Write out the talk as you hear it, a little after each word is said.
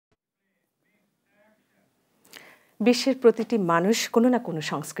বিশ্বের প্রতিটি মানুষ কোনো না কোনো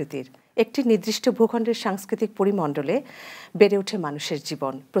সংস্কৃতির একটি নির্দিষ্ট ভূখণ্ডের সাংস্কৃতিক পরিমণ্ডলে বেড়ে ওঠে মানুষের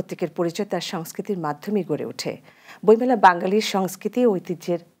জীবন। প্রত্যেকের পরিচয় তার সংস্কৃতির মাধ্যমেই গড়ে ওঠে। বইমেলা বাঙালির সংস্কৃতি ও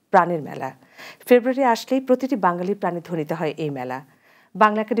ঐতিহ্যের প্রাণের মেলা। ফেব্রুয়ারি আসলেই প্রতিটি বাঙালির প্রাণে ধ্বনিত হয় এই মেলা।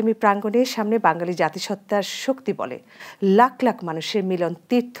 বাংলা একাডেমি প্রাঙ্গণের সামনে বাঙালি জাতিসত্তার শক্তি বলে লাখ লাখ মানুষের মিলন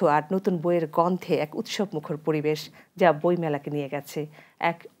তীর্থ আর নতুন বইয়ের গন্ধে এক উৎসব মুখর পরিবেশ, যা বইমেলাকে নিয়ে গেছে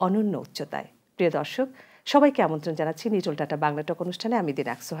এক অনন্য উচ্চতায়। প্রিয় দর্শক, সবাইকে আমন্ত্রণ জানাচ্ছি নিটল টাটা বাংলা টক অনুষ্ঠানে। আমি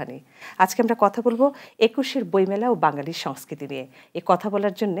দিনাক সোহানি। আজকে আমরা কথা বলবো ২১-এর বইমেলা ও বাঙালির সংস্কৃতি নিয়ে। এই কথা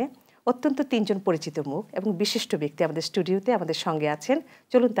বলার জন্য অত্যন্ত তিনজন পরিচিত মুখ এবং বিশিষ্ট ব্যক্তি আমাদের স্টুডিওতে আমাদের সঙ্গে আছেন।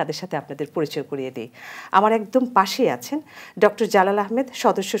 চলুন তাদের সাথে আপনাদের পরিচয় করিয়ে দিই। আমার একদম পাশেই আছেন ডক্টর জালাল আহমেদ,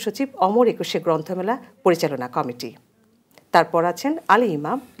 সদস্য সচিব, অমর একুশে গ্রন্থমেলা পরিচালনা কমিটি। তারপর আছেন আলী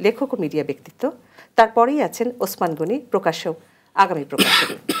ইমাম, লেখক ও মিডিয়া ব্যক্তিত্ব। তারপরেই আছেন ওসমান গনি, প্রকাশক-আগামী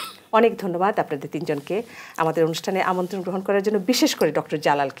প্রকাশনী। অনেক ধন্যবাদ আপনাদের তিনজনকে আমাদের অনুষ্ঠানে আমন্ত্রণ গ্রহণ করার জন্য, বিশেষ করে ডক্টর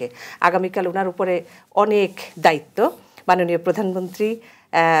জালালকে। আগামীকাল ওনার উপরে অনেক দায়িত্ব। মাননীয় প্রধানমন্ত্রী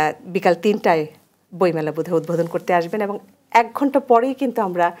বিকাল ৩টায় বইমেলা বোধহয় উদ্বোধন করতে আসবেন এবং ১ ঘন্টা পরেই কিন্তু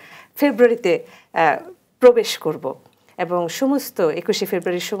আমরা ফেব্রুয়ারিতে প্রবেশ করব এবং সমস্ত ২১শে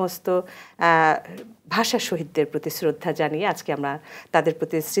ফেব্রুয়ারির সমস্ত ভাষা শহীদদের প্রতি শ্রদ্ধা জানিয়ে আজকে আমরা তাদের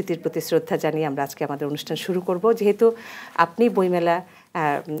প্রতি স্মৃতির প্রতি শ্রদ্ধা জানিয়ে আমরা আজকে আমাদের অনুষ্ঠান শুরু করব। যেহেতু আপনি বইমেলা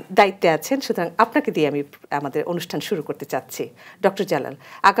দায়িত্বে আছেন, সুতরাং আপনাকে দিয়ে আমি আমাদের অনুষ্ঠান শুরু করতে চাচ্ছি। ডক্টর জালাল,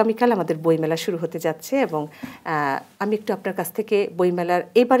 আগামীকাল আমাদের বইমেলা শুরু হতে যাচ্ছে এবং আমি একটু আপনার কাছ থেকে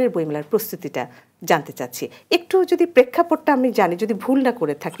এবারের বইমেলার প্রস্তুতিটা জানতে চাচ্ছি। একটু যদি প্রেক্ষাপটটা আমি জানি, যদি ভুল না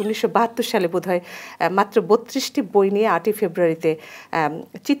করে থাকি, ১৯৭২ সালে বোধহয় মাত্র ৩২টি বই নিয়ে ৮ই ফেব্রুয়ারিতে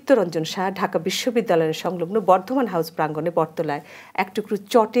চিত্তরঞ্জন শাহ ঢাকা বিশ্ববিদ্যালয়ের সংলগ্ন বর্ধমান হাউস প্রাঙ্গণে বটতলায় এক টুকরো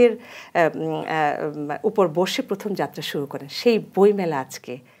চটের উপর বসে প্রথম যাত্রা শুরু করেন। সেই বইমেলা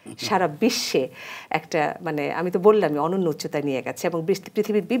আজকে সারা বিশ্বে একটা আমি তো বললামই অনন্য উচ্চতায় নিয়ে গেছে এবং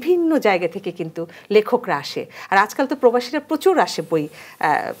পৃথিবীর বিভিন্ন জায়গা থেকে কিন্তু লেখকরা আসে। আর আজকাল তো প্রবাসীরা প্রচুর আসে বই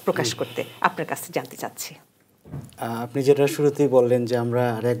প্রকাশ করতে। আপনার কাছে জানতে চাচ্ছি। আপনি যেটা শুরুতেই বললেন যে আমরা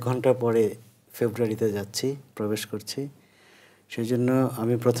আর ১ ঘন্টা পরে ফেব্রুয়ারিতে যাচ্ছি, প্রবেশ করছি, সেই জন্য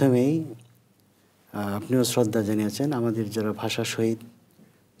আমি প্রথমেই আপনিও শ্রদ্ধা জানিয়েছেন আমাদের যারা ভাষা শহীদ,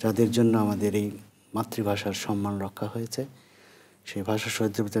 যাদের জন্য আমাদের এই মাতৃভাষার সম্মান রক্ষা হয়েছে, সেই ভাষা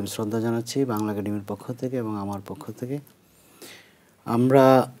শহীদদের প্রতি আমি শ্রদ্ধা জানাচ্ছি বাংলা একাডেমির পক্ষ থেকে এবং আমার পক্ষ থেকে।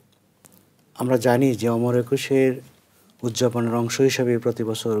 আমরা জানি যে অমর একুশের উদযাপনের অংশ হিসাবে প্রতি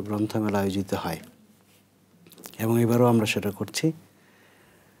বছর গ্রন্থমেলা আয়োজিত হয় এবং এবারও আমরা সেটা করছি।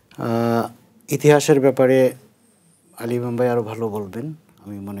 ইতিহাসের ব্যাপারে আলী ইমাম ভাই আরও ভালো বলবেন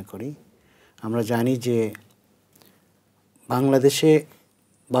আমি মনে করি। আমরা জানি যে বাংলাদেশে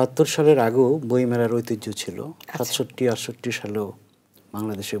 ৭২ সালের আগেও বইমেলার ঐতিহ্য ছিল। ৬৭-৬৮ সালেও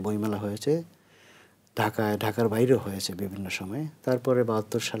বাংলাদেশে বইমেলা হয়েছে, ঢাকার বাইরেও হয়েছে বিভিন্ন সময়ে। তারপরে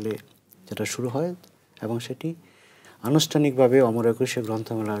 ৭২ সালে যেটা শুরু হয় এবং সেটি আনুষ্ঠানিকভাবে অমর একুশে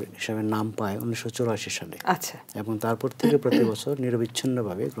গ্রন্থমেলা হিসাবে নাম পায় ১৯৮৪ সালে। আচ্ছা। এবং তারপর থেকে প্রতি বছর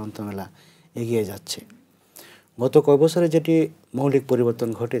নিরবিচ্ছিন্নভাবে গ্রন্থমেলা এগিয়ে যাচ্ছে। গত কয়েক বছরে যেটি মৌলিক পরিবর্তন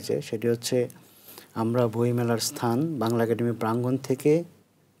ঘটেছে সেটি হচ্ছে আমরা বইমেলার স্থান বাংলা একাডেমি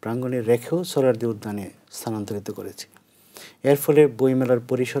প্রাঙ্গণে রেখেও সোহরাওয়ার্দী উদ্যানে স্থানান্তরিত করেছি। এর ফলে বইমেলার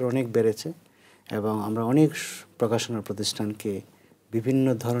পরিসর অনেক বেড়েছে এবং আমরা অনেক প্রকাশনা প্রতিষ্ঠানকে, বিভিন্ন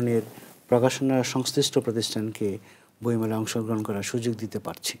ধরনের প্রকাশনা সংশ্লিষ্ট প্রতিষ্ঠানকে বইমেলায় অংশগ্রহণ করার সুযোগ দিতে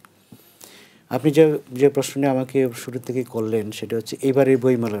পারছি। আপনি যে প্রশ্নটি আমাকে শুরু থেকে করলেন সেটা হচ্ছে এবারের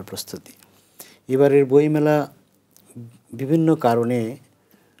বইমেলার প্রস্তুতি। এবারের বইমেলা বিভিন্ন কারণে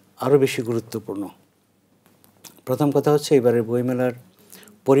আরও বেশি গুরুত্বপূর্ণ। প্রথম কথা হচ্ছে এবারের বইমেলার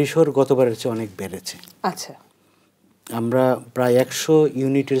পরিসর গতবারের চেয়ে অনেক বেড়েছে। আচ্ছা। আমরা প্রায় ১০০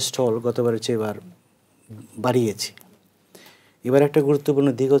 ইউনিটের স্টল গতবারের চেয়ে এবার বাড়িয়েছি। এবার একটা গুরুত্বপূর্ণ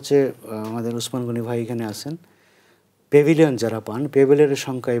দিক হচ্ছে আমাদের ওসমান গনি ভাই এখানে আছেন, প্যাভিলিয়ন যারা পান, প্যাভিলিয়নের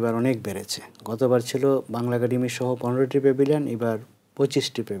সংখ্যা এবার অনেক বেড়েছে। গতবার ছিল বাংলা একাডেমি সহ ১৫টি প্যাভিলিয়ন, এবার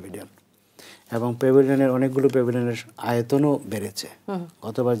 ২৫টি প্যাভিলিয়ন এবং প্যাভিলিয়নের অনেকগুলো প্যাভিলিয়নের আয়তনও বেড়েছে।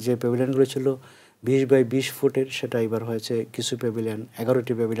 গতবার যে প্যাভিলিয়নগুলো ছিল ২০x২০ ফুটের, সেটা এবার হয়েছে কিছু প্যাভিলিয়ন,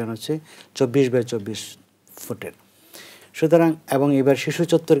 ১১টি প্যাভিলিয়ন হচ্ছে ২৪x২৪ ফুটের। সুতরাং এবং এবার শিশু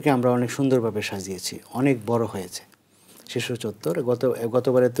চত্বরকে আমরা অনেক সুন্দরভাবে সাজিয়েছি, অনেক বড় হয়েছে শিশু চত্বর।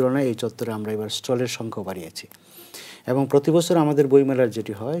 গতবারের তুলনায় এই চত্বরে আমরা এবার স্টলের সংখ্যা বাড়িয়েছি এবং প্রতি বছর আমাদের বইমেলার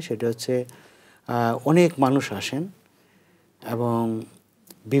যেটি হয় সেটা হচ্ছে অনেক মানুষ আসেন এবং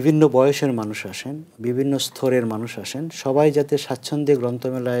বিভিন্ন বয়সের মানুষ আসেন, বিভিন্ন স্তরের মানুষ আসেন। সবাই যাতে স্বাচ্ছন্দ্যে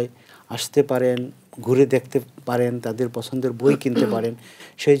গ্রন্থমেলায় আসতে পারেন, ঘুরে দেখতে পারেন, তাদের পছন্দের বই কিনতে পারেন,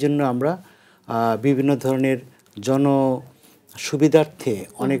 সেই জন্য আমরা বিভিন্ন ধরনের সুবিধার্থে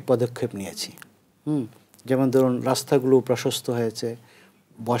অনেক পদক্ষেপ নিয়েছি। যেমন ধরুন রাস্তাগুলো প্রশস্ত হয়েছে,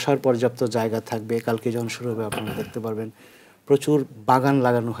 বসার পর্যাপ্ত জায়গা থাকবে। কালকে যখন শুরু হবে আপনারা দেখতে পারবেন প্রচুর বাগান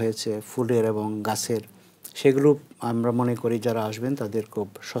লাগানো হয়েছে ফুলের এবং গাছের। সেগুলো আমরা মনে করি যারা আসবেন তাদের খুব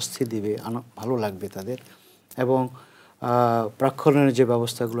স্বস্তি দিবে, ভালো লাগবে তাদের। এবং প্রাক্ষণের যে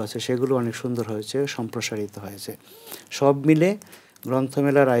ব্যবস্থাগুলো আছে সেগুলো অনেক সুন্দর হয়েছে, সম্প্রসারিত হয়েছে। সব মিলে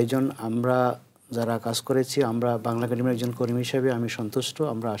গ্রন্থমেলার আয়োজন আমরা যারা কাজ করেছি, আমরা বাংলা একাডেমির একজন কর্মী হিসেবে আমি সন্তুষ্ট।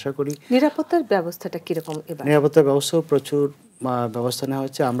 আমরা আশা করি নিরাপত্তার ব্যবস্থাটা কিরকম? নিরাপত্তার ব্যবস্থাও প্রচুর ব্যবস্থা নেওয়া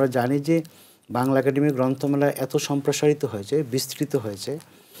হচ্ছে। আমরা জানি যে বাংলা একাডেমির গ্রন্থমেলা এত সম্প্রসারিত হয়েছে, বিস্তৃত হয়েছে,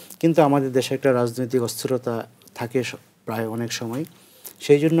 কিন্তু আমাদের দেশে একটা রাজনৈতিক অস্থিরতা থাকে প্রায় অনেক সময়।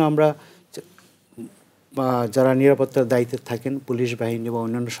 সেই জন্য আমরা যারা নিরাপত্তার দায়িত্বে থাকেন, পুলিশ বাহিনী বা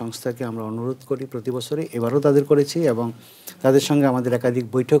অন্যান্য সংস্থাকে আমরা অনুরোধ করি প্রতি বছরই, এবারও তাদের করেছি এবং তাদের সঙ্গে আমাদের একাধিক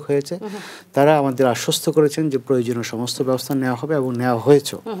বৈঠক হয়েছে। তারা আমাদের আশ্বস্ত করেছেন যে প্রয়োজনীয় সমস্ত ব্যবস্থা নেওয়া হবে এবং নেওয়া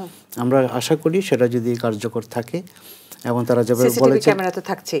হয়েছে। আমরা আশা করি সেটা যদি কার্যকর থাকে এবং তারা যেভাবে বলেছেন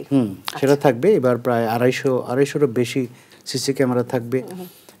সেটা থাকবে। এবার প্রায় 250-250-রও বেশি সিসি ক্যামেরা থাকবে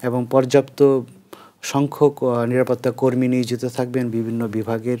এবং পর্যাপ্ত সংখ্যক নিরাপত্তা কর্মী নিয়োজিত থাকবেন বিভিন্ন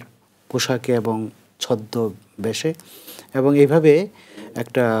বিভাগের পোশাকে এবং ছদ্মবেশে, এবং এইভাবে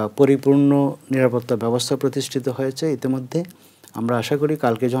একটা পরিপূর্ণ নিরাপত্তা ব্যবস্থা প্রতিষ্ঠিত হয়েছে ইতিমধ্যে। আমরা আশা করি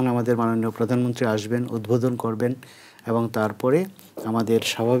কালকে যখন আমাদের মাননীয় প্রধানমন্ত্রী আসবেন, উদ্বোধন করবেন এবং তারপরে আমাদের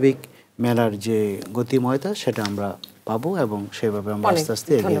স্বাভাবিক মেলার যে গতিময়তা সেটা আমরা পাবো এবং সেভাবে আমরা আস্তে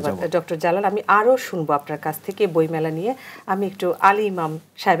আস্তে এগিয়ে যাব। ডক্টর জালাল, আমি আরও শুনবো আপনার কাছ থেকে বইমেলা নিয়ে। আমি একটু আলী ইমাম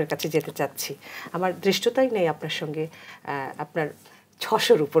সাহেবের কাছে যেতে চাচ্ছি। আমার দৃষ্টতাই নেই আপনার সঙ্গে, আপনার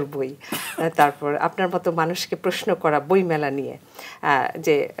 600-র উপর বই, তারপর আপনার মতো মানুষকে প্রশ্ন করা বইমেলা নিয়ে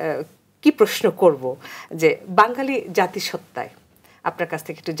যে কি প্রশ্ন করব, যে বাঙালি জাতিসত্তায় আপনার কাছ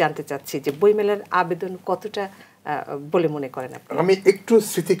থেকে একটু জানতে চাচ্ছি যে বইমেলার আবেদন কতটা বলে মনে করেন আপনি? আমি একটু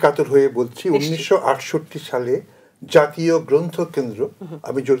স্মৃতিকাতর হয়ে বলছি। 1968 সালে জাতীয় গ্রন্থ কেন্দ্র,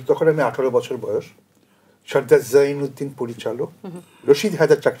 আমি জড়িত, তখন আমি 18 বছর বয়স, সর্দার জাইনুদ্দিন পরিচালক, রশিদ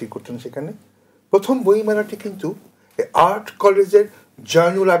হায়দার চাকরি করতেন সেখানে। প্রথম বইমেলাটি কিন্তু আর্ট কলেজের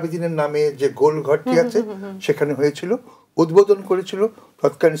জয়নুল আবেদিনের নামে যে গোল ঘরটি আছে সেখানে হয়েছিল। উদ্বোধন করেছিল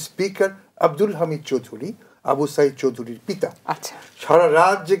তৎকালীন স্পিকার আব্দুল হামিদ চৌধুরী, আবু সাইদ চৌধুরীর পিতা। সারা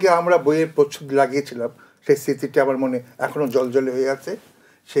রাত জেগে আমরা বইয়ের প্রচ্ছদ লাগিয়েছিলাম। সেই স্মৃতিটি আমার মনে এখনো জলজলে হয়ে আছে।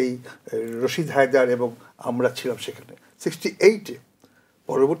 সেই রশিদ হায়দার এবং আমরা ছিলাম সেখানে 68-এ।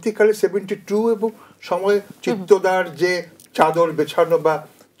 পরবর্তীকালে 72 এবং সময় চিত্তদার যে চাদর বেছানো বা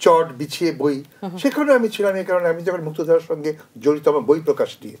চট বিছিয়ে বই, সেখানে আমি ছিলাম। এই কারণে আমি যখন মুক্তধারার সঙ্গে জড়িত, আমার বই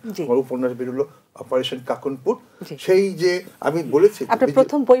প্রকাশ নিয়ে আমার উপন্যাস বেরোলো অপারেশন কাকনপুর। সেই যে আমি বলেছি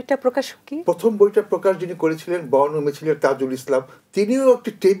প্রথম বইটা প্রকাশ কি, প্রথম বইটা প্রকাশ যিনি করেছিলেন বর্ণ মিছিলের তাজুল ইসলাম, তিনিও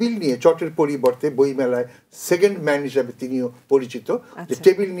একটি টেবিল নিয়ে চটের পরিবর্তে বই মেলায় সেকেন্ড ম্যান হিসাবে তিনিও পরিচিত, যে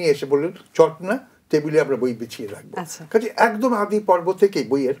টেবিল নিয়ে এসে বললেন চট না, টেবিলে আমরা বই বিছিয়ে রাখবো। কাজে একদম আদি পর্ব থেকে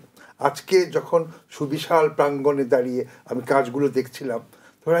বইয়ের আজকে যখন সুবিশাল প্রাঙ্গণে দাঁড়িয়ে আমি কাজগুলো দেখছিলাম,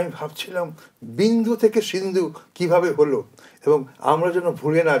 তখন আমি ভাবছিলাম বিন্দু থেকে সিন্ধু কিভাবে হলো, এবং আমরা যেন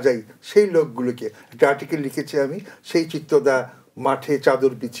ভুলে না যাই সেই লোকগুলোকে। একটা আর্টিকেল লিখেছি আমি, সেই চিত্তদা মাঠে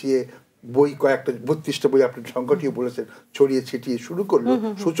চাদর বিছিয়ে বই কয়েকটা 32টা বই আপনি সংখ্যাটিও বলেছেন ছড়িয়ে ছিটিয়ে শুরু করলো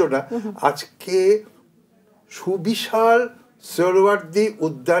সূচনা। আজকে সুবিশাল সোহরাওয়ার্দী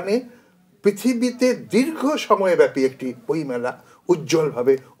উদ্যানে পৃথিবীতে দীর্ঘ সময়ব্যাপী একটি বইমেলা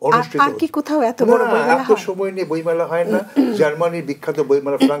উজ্জ্বলভাবে অনুষ্ঠিত হচ্ছে। এত সময় নিয়ে বইমেলা হয় না। জার্মানির বিখ্যাত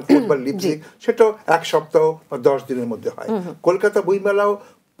বইমেলা ফ্রাঙ্কফুর্ট বা লিপজিগ, সেটাও 1 সপ্তাহ বা 10 দিনের মধ্যে হয়। কলকাতা বইমেলাও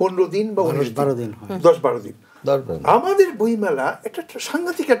 15 দিন বা 10-12 দিন। আমাদের বইমেলা এটা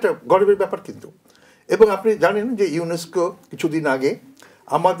সাংঘাতিক একটা গর্বের ব্যাপার কিন্তু। এবং আপনি জানেন যে ইউনেস্কো কিছুদিন আগে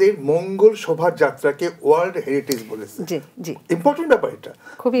আমাদের মঙ্গল শোভাযাত্রাকে ওয়ার্ল্ড হেরিটেজ বলেছে। ইম্পর্টেন্ট ব্যাপার এটা,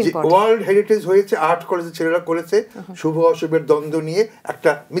 ওয়ার্ল্ড হেরিটেজ হয়েছে। আর্ট কলেজের ছেলেরা করেছে, শুভ অশুভের দ্বন্দ্ব নিয়ে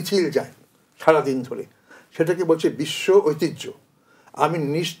একটা মিছিল যায় সারাদিন ধরে, সেটাকে বলছে বিশ্ব ঐতিহ্য। আমি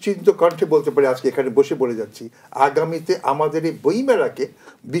নিশ্চিন্ত কণ্ঠে বলতে পারি, আজকে এখানে বসে বলে যাচ্ছি, আগামীতে আমাদের এই বইমেলাকে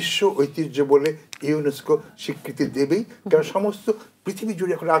বিশ্ব ঐতিহ্য বলে ইউনেস্কো স্বীকৃতি দেবেই। কারণ সমস্ত পৃথিবী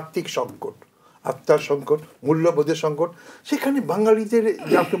জুড়ে এখন আর্থিক সংকট, আত্মার সংকট, মূল্যবোধের সংকট। সেখানে বাঙালিদের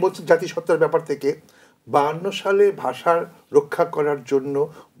আপনি বলছেন জাতিসত্তার ব্যাপার থেকে 52 সালে ভাষার রক্ষা করার জন্য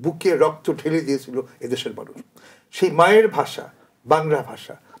বুকে রক্ত ঢেলে দিয়েছিল এদেশের মানুষ। সেই মায়ের ভাষা বাংলা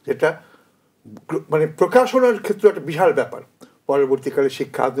ভাষা, যেটা মানে প্রকাশনার ক্ষেত্রে একটা বিশাল ব্যাপার। পরবর্তীকালে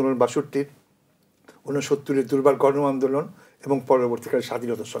শিক্ষা আন্দোলন 62-র, 69-এর দুর্বার গণ আন্দোলন এবং পরবর্তীকালে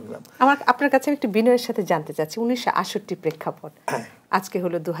স্বাধীনতা সংগ্রাম। আমার আপনার কাছে একটু বিনয়ের সাথে জানতে চাচ্ছি, 1968 প্রেক্ষাপট, আজকে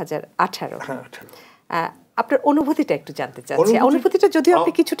হলো 2018। আপনার অনুভূতিটা একটু জানতে চাচ্ছি। অনুভূতিটা যদিও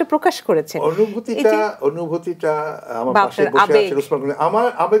আপনি কিছুটা প্রকাশ করেছেন। অনুভূতিটা আমার পাশে বসে আছেন ওসমান গনি। আমার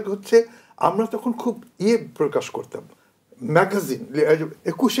আবেগ হচ্ছে আমরা তখন খুব প্রকাশ করতাম, ম্যাগাজিন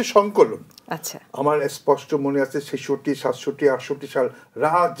 21 সংকলন। আচ্ছা, আমার স্পষ্ট মনে আছে 66, 67, 68 সাল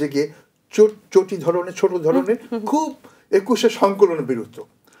রাত জেগে চটি ধরনের ছোট ধরনের খুব 21 সংকলন বেরোত।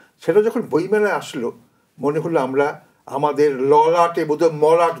 সেটা যখন বইমেলায় আসলো মনে হলো আমরা আমাদের ললাটে বোধহয়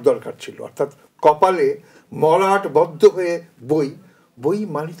মলাট দরকার ছিল, অর্থাৎ কপালে মলাট বদ্ধ হয়ে বই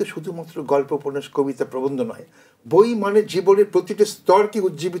মানে তো শুধুমাত্র গল্প, উপন্যাস, কবিতা, প্রবন্ধ নয়। বই মানে জীবনের প্রতিটি স্তরকে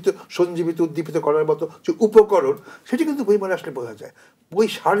উদ্দীপিত করার মতো যে উপকরণ, সেটি কিন্তু বই মানে আসলে বোঝা যায়। বই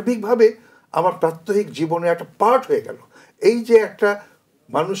সার্বিকভাবে আমার প্রাত্যহিক জীবনে একটা পার্ট হয়ে গেল। এই যে একটা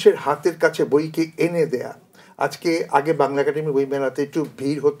মানুষের হাতের কাছে বইকে এনে দেয়া। আগে বাংলা একাডেমি বই মেলাতে একটু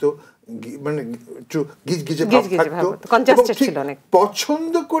ভিড় হতো, মানে একটু গিজগিজে ভাব থাকতো,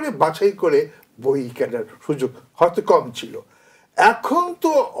 পছন্দ করে বাছাই করে বই কেনার সুযোগ হয়তো কম ছিল। এখন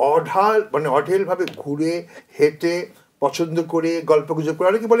তো অঢেল ভাবে ঘুরে হেঁটে পছন্দ করে গল্প গুজব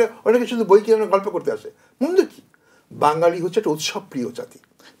করে, অনেকে শুধু বই কেনার গল্প করতে আসে। মন্দ কি, বাঙালি হচ্ছে একটা উৎসব প্রিয় জাতি,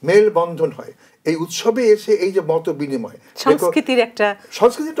 মেলবন্ধন হয় এই উৎসবে এসে। এই যে মত বিনিময়, সংস্কৃতির একটা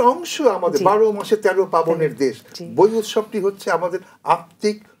অংশ আমাদের, 12 মাসে 13 পাবনের দেশ। বই উৎসবটি হচ্ছে আমাদের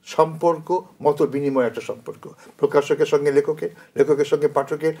আত্মিক সম্পর্ক, মত বিনিময় একটা সম্পর্ক। প্রকাশকের সঙ্গে লেখকের, লেখকের সঙ্গে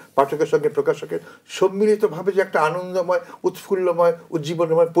পাঠকের, পাঠকের সঙ্গে প্রকাশকের সম্মিলিতভাবে যে একটা আনন্দময়, উৎফুল্লময়,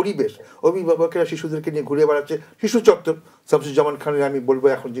 উজ্জীবনময় পরিবেশ। অভিভাবকেরা শিশুদেরকে নিয়ে ঘুরে বেড়াচ্ছে। শিশু চত্বর, শামসুজ্জামান খানের আমি বলবো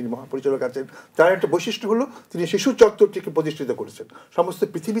এখন যিনি মহাপরিচালক আছেন, তার একটা বৈশিষ্ট্য হলো তিনি শিশু চত্বরটিকে প্রতিষ্ঠিত করেছেন। সমস্ত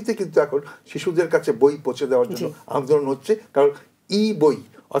পৃথিবীতে কিন্তু এখন শিশুদের কাছে বই পৌঁছে দেওয়ার জন্য আন্দোলন হচ্ছে, কারণ বই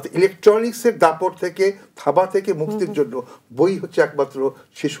অর্থাৎ ইলেকট্রনিক্সের দাপট থেকে, থাবা থেকে মুক্তির জন্য বই হচ্ছে একমাত্র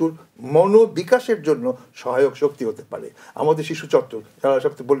শিশুর মনোবিকাশের জন্য সহায়ক শক্তি হতে পারে। আমাদের শিশু চত্বর, যারা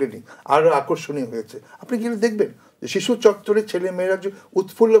সবথেকে বললেনি, আরও আকর্ষণীয় হয়েছে। আপনি গেলে দেখবেন যে শিশু চত্বরে ছেলে মেয়েরা যে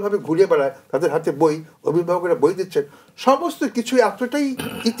উৎফুল্লভাবে ঘুরে বেড়ায়, তাদের হাতে বই, অভিভাবকরা বই দিচ্ছেন, সমস্ত কিছু এতটাই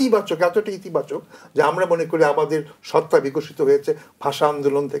ইতিবাচক যে আমরা মনে করি আমাদের সত্তা বিকশিত হয়েছে ভাষা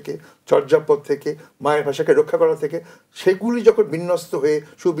আন্দোলন থেকে, চর্যাপদ থেকে, মায়ের ভাষাকে রক্ষা করা থেকে। সেগুলি যখন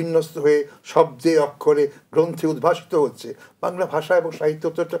সুবিন্যস্ত হয়ে শব্দে, অক্ষরে, গ্রন্থে উদ্ভাসিত হচ্ছে, বাংলা ভাষা এবং সাহিত্য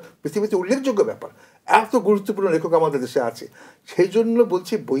তো একটা পৃথিবীতে উল্লেখযোগ্য ব্যাপার। এত গুরুত্বপূর্ণ লেখক আমাদের দেশে আছে। সেই জন্য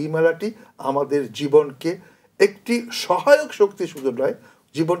বলছি বইমেলাটি আমাদের জীবনকে একটি সহায়ক শক্তি শুধু নয়,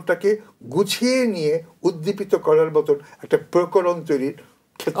 জীবনটাকে গুছিয়ে নিয়ে উদ্দীপিত করার মতন একটা প্রকরণ তৈরির।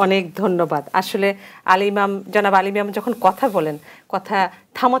 অনেক ধন্যবাদ। আসলে জনাব আলী ইমাম যখন কথা বলেন, কথা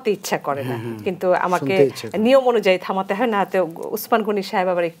থামাতে ইচ্ছা করে না, কিন্তু আমাকে নিয়ম অনুযায়ী থামাতে হয়, না তো ওসমান গনি সাহেব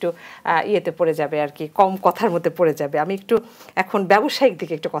আবার একটু ইয়েতে পড়ে যাবে আর কি, কম কথার মধ্যে পড়ে যাবে। আমি একটু এখন ব্যবসায়িক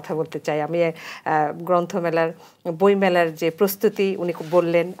দিকে একটু কথা বলতে চাই। আমি গ্রন্থমেলার, বইমেলার যে প্রস্তুতি উনি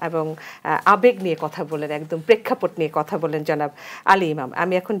বললেন এবং আবেগ নিয়ে কথা বললেন, একদম প্রেক্ষাপট নিয়ে কথা বললেন জনাব আলী ইমাম।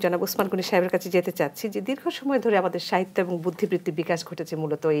 আমি এখন জনাব ওসমান গনি সাহেবের কাছে যেতে চাচ্ছি যে দীর্ঘ সময় ধরে আমাদের সাহিত্য এবং বুদ্ধিবৃত্তির বিকাশ ঘটেছে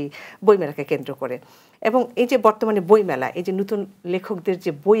মূলত এই বইমেলাকে কেন্দ্র করে, এবং এই যে বর্তমানে বইমেলা, এই যে নতুন লেখকদের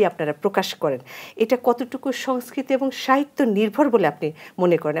যে বই আপনারা প্রকাশ করেন, এটা কতটুকু সংস্কৃতি এবং সাহিত্য নির্ভর বলে আপনি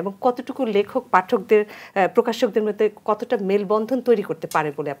মনে করেন, এবং কতটুকু লেখক পাঠকদের, প্রকাশকদের মধ্যে কতটা মেলবন্ধন তৈরি করতে পারে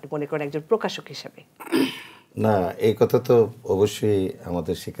বলে আপনি মনে করেন একজন প্রকাশক হিসাবে? না, এই কথা তো অবশ্যই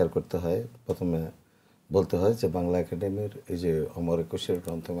আমাদের স্বীকার করতে হয়। প্রথমে বলতে হয় যে বাংলা একাডেমির এই যে অমর একুশের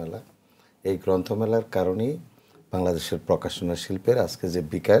গ্রন্থমেলা, এই গ্রন্থমেলার কারণেই বাংলাদেশের প্রকাশনা শিল্পের আজকে যে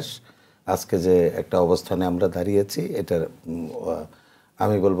বিকাশ, আজকে যে একটা অবস্থানে আমরা দাঁড়িয়েছি, এটার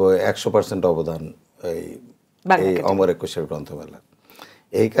আমি বলবো 100% অবদান এই অমর একুশের গ্রন্থমেলা।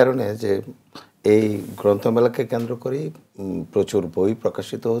 এই কারণে যে এই গ্রন্থমেলাকে কেন্দ্র করেই প্রচুর বই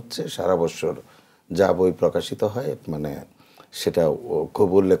প্রকাশিত হচ্ছে। সারা বছর যা বই প্রকাশিত হয়, মানে সেটা খুব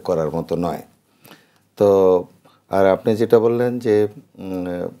উল্লেখ করার মতো নয়। তো আর আপনি যেটা বললেন যে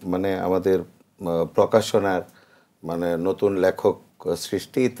মানে আমাদের প্রকাশনার, মানে নতুন লেখক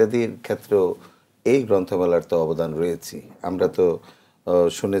সৃষ্টি ইত্যাদির ক্ষেত্রেও এই গ্রন্থমেলার তো অবদান রয়েছে। আমরা তো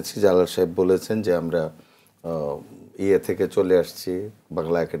শুনেছি, জালাল সাহেব বলেছেন যে আমরা থেকে চলে আসছি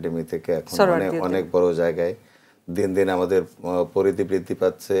বাংলা একাডেমি থেকে, এখন অনেক বড় জায়গায় দিন দিন আমাদের পরিধি বৃদ্ধি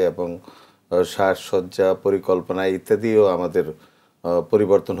পাচ্ছে, এবং সাজসজ্জা, পরিকল্পনা ইত্যাদিও আমাদের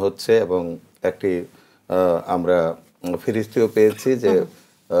পরিবর্তন হচ্ছে, এবং একটি আমরা ফিরিস্তিও পেয়েছি যে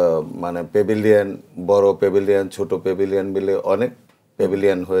মানে প্যাভিলিয়ন, বড় প্যাভিলিয়ন, ছোট প্যাভিলিয়ন মিলে অনেক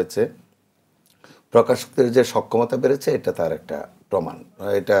প্যাভিলিয়ন হয়েছে। প্রকাশকদের যে সক্ষমতা বেড়েছে, এটা তার একটা প্রমাণ।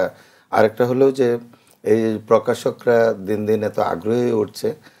 এটা আরেকটা হলো যে এই প্রকাশকরা দিন দিন এত আগ্রহী উঠছে,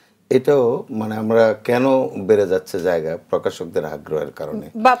 এটাও মানে আমরা কেন বেড়ে যাচ্ছে জায়গা, প্রকাশকদের আগ্রহের কারণে,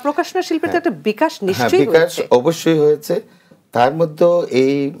 বা প্রকাশনা শিল্পের একটা বিকাশ নিশ্চয়ই হয়েছে, অবশ্যই হয়েছে। তার মধ্যে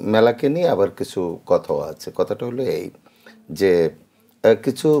এই মেলাকে নিয়ে আবার কিছু কথাও আছে। কথাটা হলো এই যে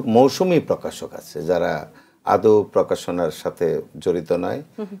কিছু মৌসুমী প্রকাশক আছে যারা আদৌ প্রকাশনার সাথে জড়িত নয়,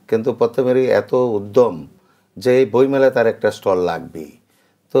 কিন্তু প্রথমেরই এত উদ্যম যে এই বইমেলা তার একটা স্টল লাগবেই,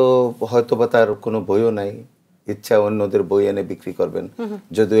 তো হয়তো বা তার কোনো বইও নাই, ইচ্ছা অন্যদের বই এনে বিক্রি করবেন,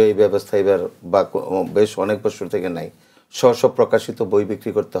 যদিও এই ব্যবস্থা এবার বা বেশ অনেক বছর থেকে নাই। স্ব প্রকাশিত বই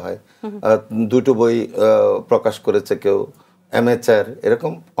বিক্রি করতে হয়, দুটো বই প্রকাশ করেছে কেউ, অ্যামেচার,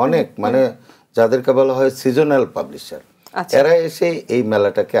 এরকম অনেক, মানে যাদেরকে বলা হয় সিজনাল পাবলিশার, এরা এসে এই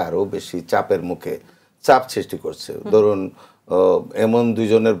মেলাটাকে আরো বেশি চাপের মুখে চাপ সৃষ্টি করছে। ধরুন এমন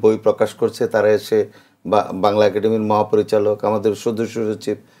দুজনের বই প্রকাশ করছে, তারা এসে বাংলা একাডেমির মহাপরিচালক, আমাদের সদস্য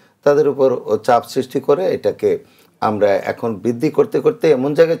সচিব, তাদের উপর চাপ সৃষ্টি করে এটাকে আমরা এখন বৃদ্ধি করতে করতে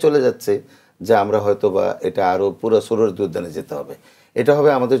এমন জায়গায় চলে যাচ্ছে যে আমরা হয়তো বা এটা আরো পুরো সুরের উদ্যানে যেতে হবে। এটা হবে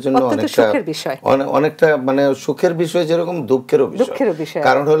আমাদের জন্য অনেকটা মানে সুখের বিষয়, যেরকম দুঃখেরও বিষয়।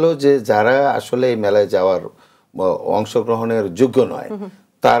 কারণ হলো যে যারা আসলে এই মেলায় যাওয়ার অংশগ্রহণের যোগ্য নয়,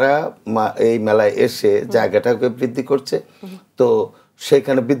 তারা এই মেলায় এসে জায়গাটাকে বৃদ্ধি করছে, তো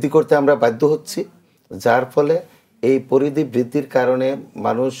সেখানে বৃদ্ধি করতে আমরা বাধ্য হচ্ছি, যার ফলে এই পরিধি বৃদ্ধির কারণে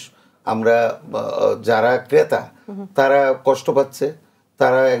মানুষ, আমরা যারা ক্রেতা তারা কষ্ট পাচ্ছে,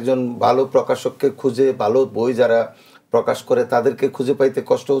 তারা একজন ভালো প্রকাশককে খুঁজে, ভালো বই যারা প্রকাশ করে তাদেরকে খুঁজে পাইতে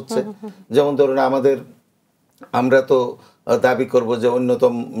কষ্ট হচ্ছে। যেমন ধরুন আমরা তো দাবি করব যে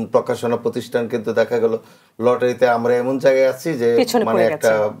অন্যতম প্রকাশনা প্রতিষ্ঠান, কিন্তু দেখা গেল লটারিতে আমরা এমন জায়গায় আছি যে মানে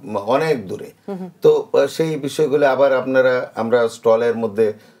একটা অনেক দূরে। তো সেই বিষয়গুলো আবার আমরা স্টলের মধ্যে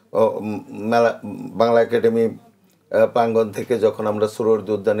মেলা বাংলা একাডেমি প্রাঙ্গণ থেকে যখন আমরা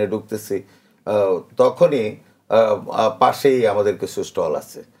সুরোর্দি উদ্যানে ঢুকতেছি, তখনই পাশেই আমাদের কিছু স্টল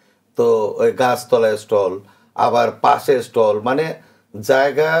আছে, তো ওই গাছতলায় স্টল, আবার পাশে স্টল, মানে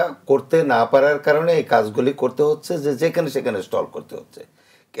জায়গা করতে না পারার কারণে এই কাজগুলি করতে হচ্ছে, যে যেখানে সেখানে স্টল করতে হচ্ছে।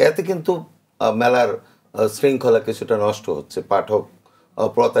 এতে কিন্তু মেলার শৃঙ্খলা কিছুটা নষ্ট হচ্ছে, পাঠক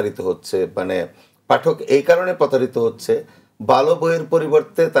প্রতারিত হচ্ছে। মানে পাঠক এই কারণে প্রতারিত হচ্ছে, ভালো বইয়ের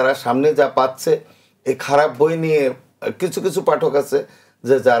পরিবর্তে তারা সামনে যা পাচ্ছে এই খারাপ বই নিয়ে কিছু কিছু পাঠক আছে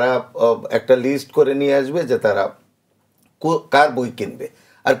যে যারা একটা লিস্ট করে নিয়ে আসবে যে তারা কার বই কিনবে,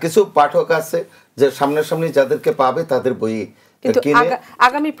 আর কিছু পাঠক আছে যে সামনাসামনি যাদেরকে পাবে তাদের বই কিনে।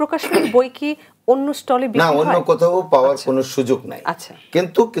 আগামী প্রকাশনের বই কি অন্য স্টলে না, অন্য কোথাও পাওয়ার কোনো সুযোগ নাই।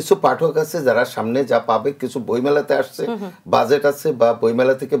 কিন্তু কিছু পাঠক আছে যারা সামনে যা পাবে, কিছু বইমেলাতে আসছে, বাজেট আছে বা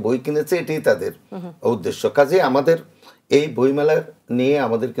বইমেলা থেকে বই কিনেছে, এটাই তাদের উদ্দেশ্য। কাজে আমাদের এই বইমেলার নিয়ে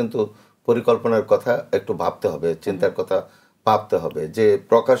আমাদের কিন্তু পরিকল্পনার কথা একটু ভাবতে হবে, চিন্তার কথা ভাবতে হবে, যে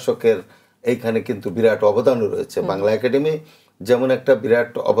প্রকাশকের এইখানে কিন্তু বিরাট অবদানও রয়েছে। বাংলা একাডেমি যেমন একটা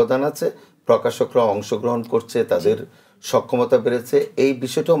বিরাট অবদান আছে, প্রকাশকরা অংশগ্রহণ করছে, তাদের সক্ষমতা বেড়েছে, এই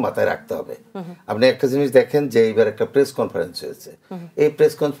বিষয়টাও মাথায় রাখতে হবে। আপনি একটা জিনিস দেখেন যে এইবার একটা প্রেস কনফারেন্স হয়েছে, এই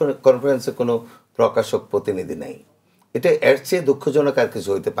প্রেস কনফারেন্সে কোনো প্রকাশক প্রতিনিধি নাই। এটা এর চেয়ে দুঃখজনক আর কিছু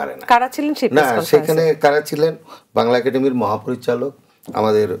হইতে পারে না। কারা ছিলেন সেখানে? কারা ছিলেন? বাংলা একাডেমির মহাপরিচালক,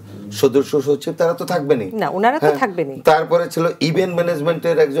 আমাদের সদস্য সচিব, তারা তো থাকবেনই না, ওনারা তো থাকবেনই। তারপরে ছিল ইভেন্ট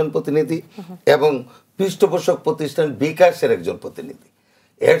ম্যানেজমেন্টের একজন প্রতিনিধি এবং পৃষ্ঠপোষক প্রতিষ্ঠান বিকাশের একজন প্রতিনিধি।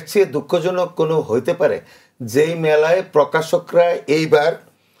 এর চেয়ে দুঃখজনক কোনো হইতে পারে? যেই মেলায় প্রকাশকরা এইবার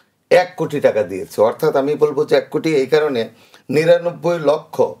 1 কোটি টাকা দিয়েছে, অর্থাৎ আমি বলবো যে 1 কোটি এই কারণে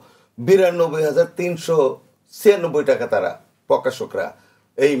 99,92,396 টাকা তারা প্রকাশকরা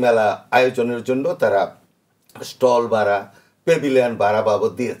এই মেলা আয়োজনের জন্য তারা স্টল ভাড়া, পেভিলিয়ন ভাড়া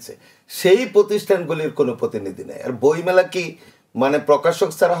বাবদ দিয়েছে। সেই প্রতিষ্ঠানগুলির কোনো প্রতিনিধি নেই। আর বইমেলা কি মানে প্রকাশক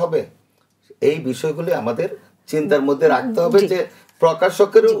ছাড়া হবে? এই বিষয়গুলি আমাদের চিন্তার মধ্যে রাখতে হবে, যে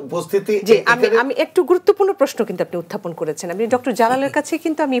প্রকাশকের উপস্থিতি। আমি একটু গুরুত্বপূর্ণ প্রশ্ন কিন্তু আপনি উত্থাপন করেছেন। আমি ডক্টর জালালের কাছে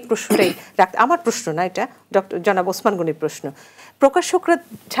কিন্তু আমি এই প্রশ্নটাই রাখতে, আমার প্রশ্ন না এটা, ডক্টর জনাব ওসমান গনির প্রশ্ন। প্রকাশকরা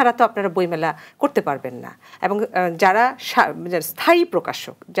ছাড়া তো আপনারা বইমেলা করতে পারবেন না, এবং যারা স্থায়ী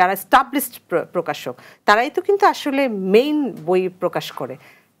প্রকাশক, যারা এস্টাবলিশড প্রকাশক, তারাই তো কিন্তু আসলে মেইন বই প্রকাশ করে।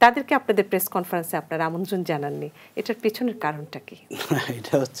 তাদেরকে আপনাদের প্রেস কনফারেন্সে আপনারা আমন্ত্রণ জানাননি, এটার পেছনের কারণটা কি?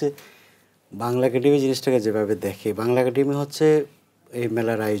 এটা হচ্ছে বাংলা একাডেমি জিনিসটাকে যেভাবে দেখে, বাংলা একাডেমি হচ্ছে এই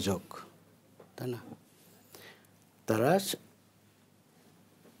মেলার আয়োজক, তাই না? তারা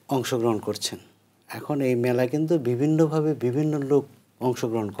অংশগ্রহণ করছেন। এখন এই মেলা কিন্তু বিভিন্নভাবে বিভিন্ন লোক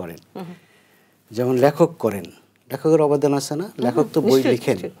অংশগ্রহণ করেন, যেমন লেখক করেন, লেখকের অবদান আছে না? লেখক তো বই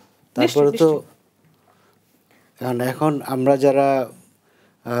লিখেন, তারপরে তো এখন আমরা যারা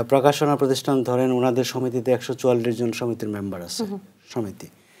প্রকাশনা প্রতিষ্ঠান ধরেন, ওনাদের সমিতিতে 144 জন সমিতির মেম্বার আছে। সমিতি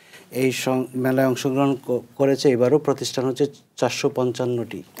এই মেলায় অংশগ্রহণ করেছে, এবারও প্রতিষ্ঠান হচ্ছে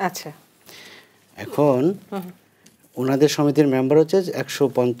 455টি। আচ্ছা, এখন ওনাদের সমিতির মেম্বার হচ্ছে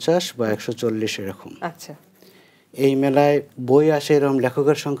 150 বা 140 এরকম। আচ্ছা, এই মেলায় বই আসে এরকম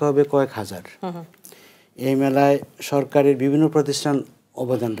লেখকের সংখ্যা হবে কয়েক হাজার। এই মেলায় সরকারের বিভিন্ন প্রতিষ্ঠান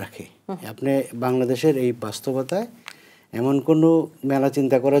অবদান রাখে। আপনি বাংলাদেশের এই বাস্তবতায় এমন কোনো মেলা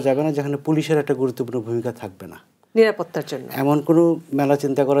চিন্তা করা যাবে না যেখানে পুলিশের একটা গুরুত্বপূর্ণ ভূমিকা থাকবে না নিরাপত্তার জন্য। এমন কোনো মেলা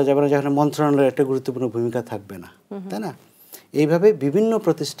চিন্তা করা যাবে না যেখানে মন্ত্রণালয়ের একটা গুরুত্বপূর্ণ ভূমিকা থাকবে না, তাই না? এইভাবে বিভিন্ন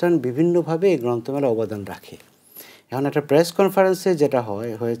প্রতিষ্ঠান বিভিন্নভাবে এই গ্রন্থমেলা অবদান রাখে। এখন একটা প্রেস কনফারেন্সে যেটা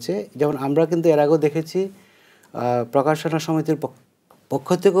হয়েছে, যেমন আমরা কিন্তু এর আগেও দেখেছি প্রকাশনা সমিতির পক্ষ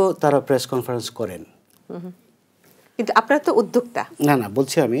থেকেও তারা প্রেস কনফারেন্স করেন, কিন্তু আপনারা তো উদ্যোক্তা। না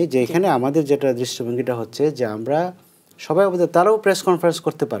বলছি আমি যে এখানে আমাদের যেটা দৃষ্টিভঙ্গিটা হচ্ছে যে আমরা সবাই তারাও প্রেস কনফারেন্স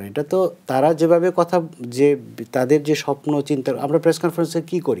করতে পারে। এটা তো তারা যেভাবে কথা, যে তাদের যে স্বপ্ন চিন্তা, আমরা প্রেস কনফারেন্সে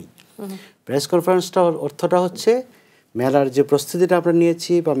কি করি? প্রেস কনফারেন্সটা অর্থটা হচ্ছে মেলার যে প্রস্তুতিটা আমরা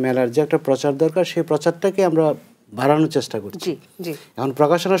নিয়েছি বা মেলার যে একটা প্রচার দরকার, সেই প্রচারটাকে আমরা বাড়ানোর চেষ্টা করছি। এখন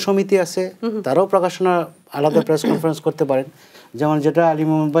প্রকাশনা সমিতি আছে, তারাও প্রকাশনা আলাদা প্রেস কনফারেন্স করতে পারেন। যেমন যেটা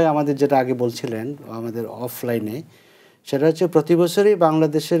ইমাম ভাই আমাদের যেটা আগে বলছিলেন আমাদের অফলাইনে, সেটা হচ্ছে প্রতি বছরই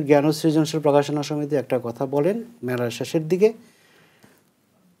বাংলাদেশের জ্ঞান ও সৃজনশীল প্রকাশনা সমিতি একটা কথা বলেন মেলার শেষের দিকে,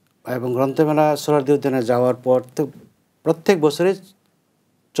 এবং গ্রন্থমেলা সোহরাওয়ার্দী উদ্যানে যাওয়ার পর তো প্রত্যেক বছরে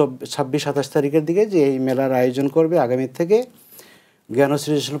 26-27 তারিখের দিকে যে এই মেলার আয়োজন করবে আগামী থেকে জ্ঞান ও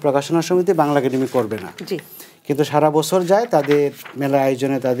সৃজনশীল প্রকাশনা সমিতি, বাংলা একাডেমি করবে না। কিন্তু সারা বছর যায় তাদের মেলা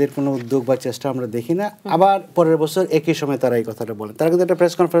আয়োজনে, তাদের কোনো উদ্যোগ বা চেষ্টা আমরা দেখি না। আবার পরের বছর একই সময় তারা এই কথাটা বলেন, তারা কিন্তু একটা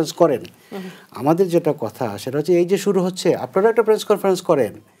প্রেস কনফারেন্স করেন। আমাদের যেটা কথা সেটা হচ্ছে এই যে শুরু হচ্ছে, আপনারা একটা প্রেস কনফারেন্স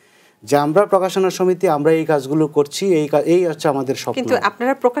করেন যে আমরা প্রকাশনা সমিতি আমরা এই কাজগুলো করছি, এই হচ্ছে আমাদের স্বপ্ন। কিন্তু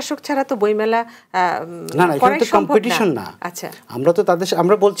আপনারা প্রকাশক ছাড়া তো বইমেলা না, এখানে তো কম্পিটিশন না। আচ্ছা, আমরা তো তাদের,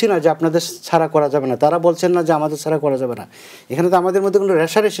 আমরা বলছি না যে আপনাদের ছাড়া করা যাবে না, তারা বলছেন না যে আমাদের ছাড়া করা যাবে না। এখানে তো আমাদের মধ্যে কোনো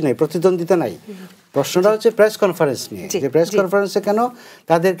রেষারেষি নেই, প্রতিদ্বন্দ্বিতা নাই। প্রশ্নটা হচ্ছে প্রেস কনফারেন্স নিয়ে, যে প্রেস কনফারেন্সে কেন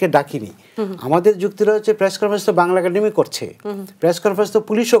তাদেরকে ডাকিনি। আমাদের যুক্তিটা হচ্ছে প্রেস কনফারেন্স তো বাংলা একাডেমি করছে, প্রেস কনফারেন্স তো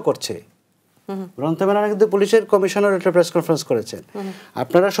পুলিশও করছে। গ্রন্থমেলা কিন্তু পুলিশের কমিশনার একটা প্রেস কনফারেন্স করেছেন,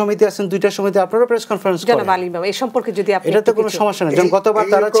 আপনারা সমিতি আছেন, দুইটা সমিতি, আপনারা প্রেস কনফারেন্স করেন। এই সম্পর্কে যদি আপনি, এটা তো কোনো সমস্যা নেই। যেমন গতবার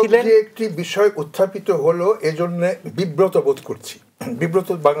তারা ছিলেন, একটি বিষয় উত্থাপিত হলো, এজন্য বিব্রত বোধ করছি। বিব্রত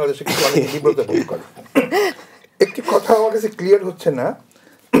বাংলাদেশে কিছু অনেক বিব্রত বোধ করে। একটি কথা আমার কাছে ক্লিয়ার হচ্ছে না।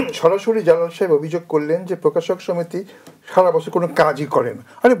 সরাসরি জালাল সাহেব অভিযোগ করলেন যে প্রকাশক সমিতি সারা বছর কোনো কাজই করে না।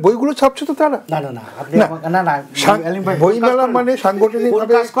 আরে বইগুলো ছাপছে তো তারা। বইমেলা মানে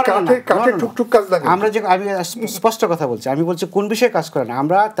সাংগঠনিকভাবে কাঠের টুকটুক কাজ লাগে। আমরা যে, আমি স্পষ্ট কথা বলছি, আমি বলছি কোন বিষয়ে কাজ করে না।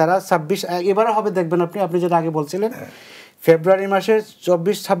 আমরা তারা 26 এবারও হবে দেখবেন আপনি যেটা আগে বলছিলেন, ফেব্রুয়ারি মাসের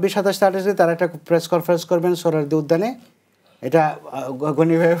 24, 26, 27, 28 তারা একটা প্রেস কনফারেন্স করবেন সোহরাওয়ার্দী উদ্যানে। এটা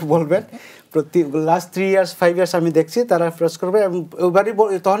গণিভাবে বলবেন, প্রতি লাস্ট 3 years 5 years আমি দেখছি তারা প্রেস করবে, এবং ওইবারই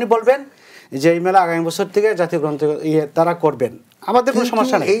তখনই বলবেন যে এই মেলা আগামী বছর থেকে জাতীয় গ্রন্থ তারা করবেন। আমাদের কোনো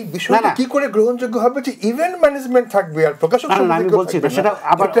সমস্যা নেই। এই বিষয়টা কি করে গ্রহণযোগ্য হবে যে ইভেন্ট ম্যানেজমেন্ট থাকবে আর প্রকাশক সমিতি? আমি বলছি সেটা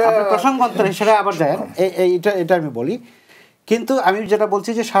আবার প্রসঙ্গান্তরে সেটা আবার যায়, এটা আমি বলি। কিন্তু আমি যেটা বলছি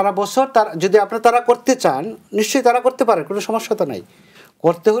যে সারা বছর তারা যদি তারা করতে চান, নিশ্চয়ই তারা করতে পারে, কোনো সমস্যা তো নাই।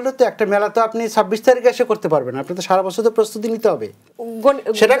 করতে হলে তো একটা মেলা তো আপনি 26 তারিখে এসে করতে পারবেন, আপনি তো সারা বছর তো প্রস্তুতি নিতে হবে।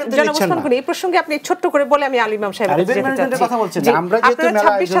 সেটা কিন্তু নিচ্ছেন না। এই প্রসঙ্গে আপনি ছোট্ট করে বলে আমি ইমাম সাহেবের কথা বলছেন, আমরা যেহেতু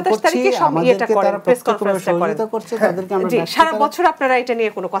মেলা আয়োজন করছি আমাদেরকে তারা প্রত্যেকভাবে সহযোগিতা করছে, তাদেরকে আমরা সারা বছর আপনারা এটা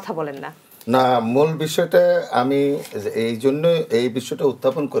নিয়ে কোনো কথা বলেন না। না, মূল বিষয়টা আমি এই জন্য এই বিষয়টা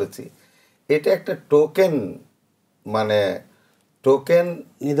উত্থাপন করেছি, এটা একটা টোকেন, মানে টোকেন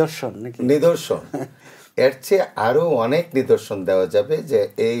নিদর্শন। এর চেয়ে আরও অনেক নিদর্শন দেওয়া যাবে যে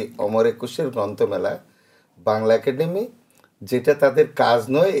এই অমর একুশের গ্রন্থমেলা বাংলা একাডেমি যেটা তাদের কাজ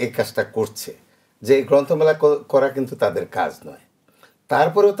নয় এই কাজটা করছে, যে এই গ্রন্থমেলা করা কিন্তু তাদের কাজ নয়,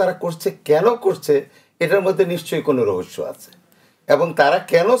 তারপরেও তারা করছে। কেন করছে এটার মধ্যে নিশ্চয়ই কোনো রহস্য আছে, এবং তারা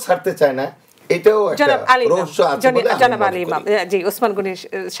কেন ছাড়তে চায় না এটাও একটা রহস্য আছে বলে আমি মনে করি। জি, ওসমান গনি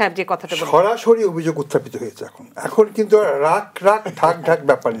সাহেব যে কথাটা বলেন, সরাসরি অভিযোগ উত্থাপিত হয়েছে। এখন কিন্তু রাগ ঢাক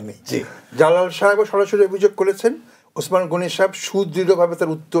ব্যাপার নেই। জালাল সাহেবও সরাসরি অভিযোগ করেছেন, ওসমান গনি সাহেব সুদৃঢ়ভাবে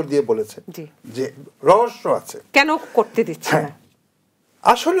তার উত্তর দিয়ে বলেছেন যে রহস্য আছে, কেন করতে দিচ্ছে না।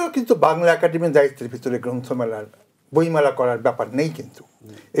 আসলেও কিন্তু বাংলা একাডেমির দায়িত্বের ভিতরে গ্রন্থমেলার বইমেলা করার ব্যাপার নেই। কিন্তু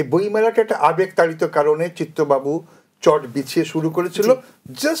এই বইমেলাটা একটা আবেগ তাড়িত কারণে চিত্তবাবু চট বিছিয়ে শুরু করেছিল,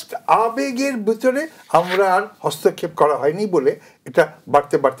 জাস্ট আবেগের ভিতরে আমরা আর হস্তক্ষেপ করা হয়নি বলে এটা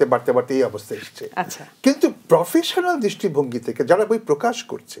বাড়তে এই অবস্থায় এসছে। কিন্তু প্রফেশনাল দৃষ্টিভঙ্গি থেকে যারা বই প্রকাশ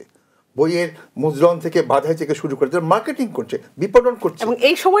করছে, বইয়ের মুদ্রণ থেকে বাধাই থেকে শুরু করে যারা মার্কেটিং করছে, বিপণন করছে, এবং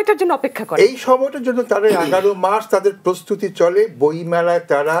এই সময়টার জন্য অপেক্ষা করে, এই সময়টার জন্য তারা 11 মাস তাদের প্রস্তুতি চলে। বইমেলায়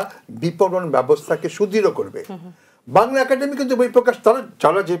তারা বিপণন ব্যবস্থাকে সুদৃঢ় করবে। বাংলা একাডেমি কিন্তু বই প্রকাশ,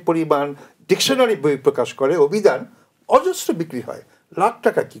 যারা যে পরিমাণ ডিকশনারি বই প্রকাশ করে, অভিধান অজস্র বিক্রি হয়, লাখ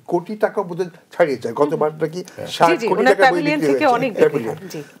টাকা কি কোটি টাকা বোধহয় ছাড়িয়ে যায়। গতবার নাকি 60 কোটি টাকা বই বিক্রি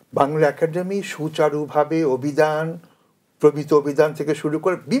হয়েছে। বাংলা একাডেমি সুচারুভাবে অভিধান প্রভৃত অভিধান থেকে শুরু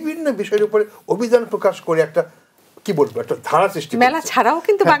করে বিভিন্ন বিষয়ের উপরে অভিধান প্রকাশ করে একটা কি বলবো একটা ধারা সৃষ্টি মেলা ছাড়াও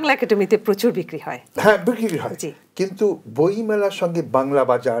কিন্তু বাংলা একাডেমিতে প্রচুর বিক্রি হয়। হ্যাঁ, বিক্রি হয়, কিন্তু বই মেলার সঙ্গে বাংলা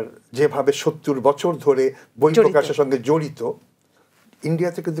বাজার যেভাবে ৭০ বছর ধরে বই প্রকাশের সঙ্গে জড়িত,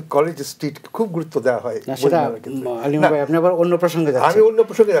 ইন্ডিয়াতে কিন্তু কলেজ স্ট্রিট খুব গুরুত্ব দেওয়া হয়।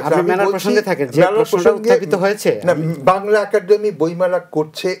 বাংলা একাডেমি বইমেলা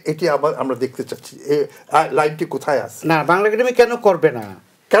করছে, এটি আমরা দেখতে চাচ্ছি লাইনটি কোথায় আছে। না, বাংলা একাডেমি কেন করবে না?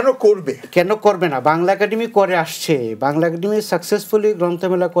 কেন করবে না? বাংলা একাডেমি করে আসছে, বাংলা একাডেমি সাকসেসফুলি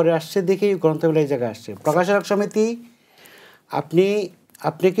গ্রন্থমেলা করে আসছে দেখেই গ্রন্থমেলা এই জায়গায় আসছে। প্রকাশক সমিতি,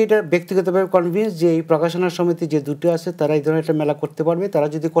 আপনি কি এটা ব্যক্তিগতভাবে কনভিন্স যে এই প্রকাশনা সমিতি যে দুটো আছে তারা এই ধরনের একটা মেলা করতে পারবে? তারা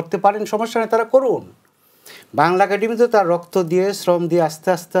যদি করতে পারেন সমস্যা নেই, তারা করুন। বাংলা একাডেমি তো তার রক্ত দিয়ে শ্রম দিয়ে আস্তে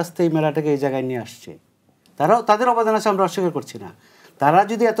আস্তে আস্তে এই মেলাটাকে এই জায়গায় নিয়ে আসছে। তাদের অবদান আছে, আমরা অস্বীকার করছি না। তারা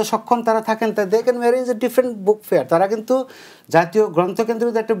যদি এত সক্ষম তারা থাকেন, তা they can arrange a different book fair. তারা কিন্তু জাতীয়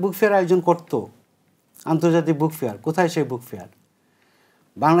গ্রন্থকেন্দ্রে একটা বুক ফেয়ার আয়োজন করতো, আন্তর্জাতিক বুক ফেয়ার। কোথায় সেই বুক ফেয়ার?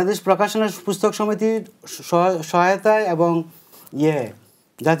 বাংলাদেশ প্রকাশনা পুস্তক সমিতির সহায়তায় এবং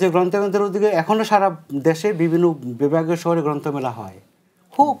জাতীয় গ্রন্থকেন্দ্রের উদ্যোগে এখনও সারা দেশে বিভিন্ন বিভাগীয় শহরে গ্রন্থমেলা হয়,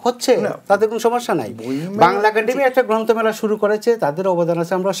 হচ্ছে, তাদের কোনো সমস্যা নাই। বাংলা একাডেমি একটা গ্রন্থমেলা শুরু করেছে, তাদের অবদান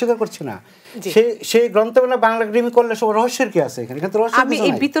আছে, আমরা অস্বীকার করছি না। সেই গ্রন্থমেলা বাংলা একাডেমি করলে সব রহস্যের কি আছে এখানে? আমি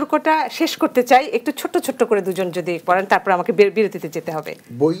এই বিতর্কটা শেষ করতে চাই, একটু ছোট্ট ছোট্ট করে দুজন যদি পড়েন, তারপর আমাকে বিরতিতে যেতে হবে।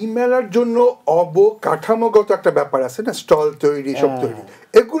 বইমেলার জন্য অবকাঠামোগত একটা ব্যাপার আছে না, স্টল তৈরি, সব তৈরি,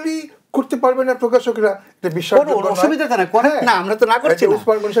 এগুলি করতে পারবে না প্রকাশকরা, এটা বিশাল অসুবিধা তো না, আমরা তো না করছি না।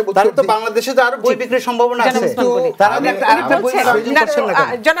 তাহলে তো বাংলাদেশে তো আরো বই বিক্রির সম্ভাবনা আছে। তারা আরেকটা বই আয়োজন করছেন না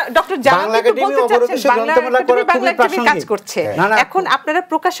কেন? ডক্টর জালাল কাজ করছে। এখন আপনারা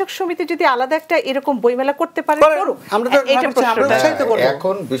প্রকাশক সমিতি যদি আলাদা একটা এরকম বইমেলা করতে পারেন, করুন।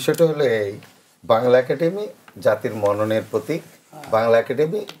 এখন বিষয়টা হলো এই, বাংলা একাডেমি জাতির মননের প্রতীক। বাংলা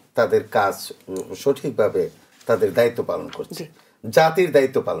একাডেমি তাদের কাজ সঠিকভাবে তাদের দায়িত্ব পালন করছে, জাতির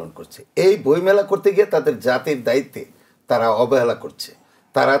দায়িত্ব পালন করছে। এই বইমেলা করতে গিয়ে তাদের জাতির দায়িত্বে তারা অবহেলা করছে,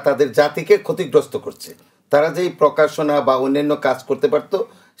 তারা তাদের জাতিকে ক্ষতিগ্রস্ত করছে। তারা যেই প্রকাশনা বা অন্যান্য কাজ করতে পারতো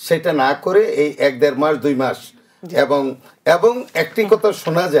সেটা না করে এই 1-1.5 মাস 2 মাস, এবং একটি কথা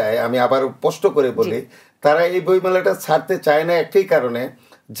শোনা যায়, আমি আবার স্পষ্ট করে বলি, তারা এই বইমেলাটা ছাড়তে চায় না একটি কারণে,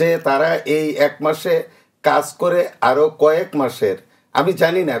 যে তারা এই 1 মাসে কাজ করে আরো কয়েক মাসের, আমি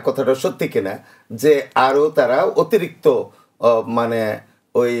জানি না কথাটা সত্যি কিনা, যে আরো তারা অতিরিক্ত মানে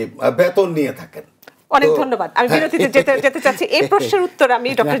ওই বেতন নিয়ে থাকেন। অনেক ধন্যবাদ। আমি বিরতিতে যেতে চাচ্ছি। এই প্রশ্নের উত্তর আমি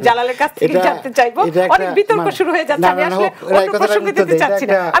ডক্টর জালালের কাছ থেকে জানতে চাইবো। অনেক বিতর্ক শুরু হয়ে যাচ্ছে, আমি আসলে অন্য প্রসঙ্গ দিতে চাচ্ছি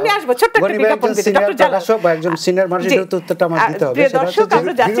না। আমি আসবো ছোট্ট একটা বিজ্ঞাপন দিতে। ডক্টর জালাল একজন সিনিয়র মানুষের উত্তরটা আমার দিতে হবে। দর্শক,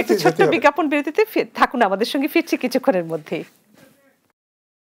 আমরা যাচ্ছি একটা ছোট্ট বিজ্ঞাপন বিরতিতে, থাকুন আমাদের সঙ্গে, ফিরছি কিছুক্ষণের মধ্যেই।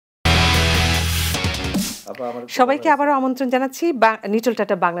 সবাইকে আবারও আমন্ত্রণ জানাচ্ছি নিটল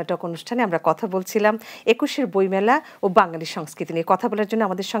টাটা বাংলা টক অনুষ্ঠানে। আমরা কথা বলছিলাম 21-এর বইমেলা ও বাঙালি সংস্কৃতি নিয়ে। কথা বলার জন্য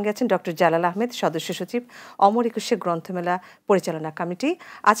আমাদের সঙ্গে আছেন ডক্টর জালাল আহমেদ, সদস্য সচিব, অমর 21 গ্রন্থমেলা পরিচালনা কমিটি।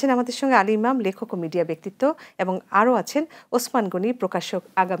 আছেন আমাদের সঙ্গে আলী ইমাম, লেখক ও মিডিয়া ব্যক্তিত্ব, এবং আরও আছেন ওসমান গনি, প্রকাশক,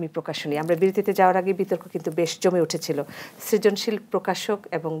 আগামী প্রকাশনী। আমরা বিরতিতে যাওয়ার আগে বিতর্ক কিন্তু বেশ জমে উঠেছিল। সৃজনশীল প্রকাশক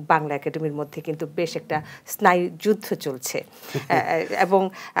এবং বাংলা একাডেমির মধ্যে কিন্তু বেশ একটা স্নায়ু যুদ্ধ চলছে, এবং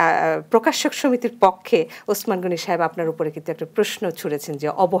প্রকাশক সমিতির পক্ষে ওসমান গনি সাহেব আপনার উপরে কিন্তু একটা প্রশ্ন ছুড়েছেন যে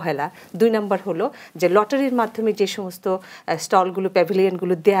অবহেলা। 2 নম্বর হলো যে লটারির মাধ্যমে যে সমস্ত স্টলগুলো,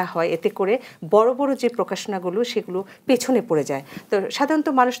 প্যাভিলিয়নগুলো দেয়া হয়, এতে করে বড় বড় যে প্রকাশনাগুলো সেগুলো পেছনে পড়ে যায়। তো সাধারণত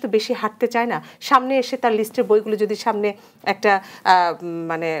মানুষ তো বেশি হাঁটতে চায় না, সামনে এসে তার লিস্টের বইগুলো যদি সামনে একটা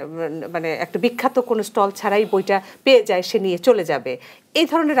মানে একটা বিখ্যাত কোনো স্টল ছাড়াই বইটা পেয়ে যায়, সে নিয়ে চলে যাবে। এই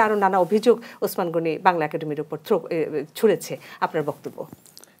ধরনের আরও নানা অভিযোগ ওসমান গনি বাংলা একাডেমির উপর ছুড়েছে। আপনার বক্তব্য?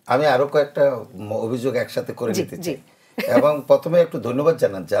 আমি আরো কয়েকটা অভিযোগ একসাথে করে নিতে চাই, এবং প্রথমে একটু ধন্যবাদ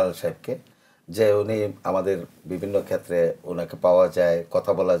জানান জালাল সাহেবকে, যে উনি আমাদের বিভিন্ন ক্ষেত্রে ওনাকে পাওয়া যায়,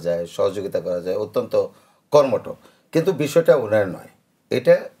 কথা বলা যায়, সহযোগিতা করা যায়, অত্যন্ত কর্মঠ। কিন্তু বিষয়টা ওনার নয়,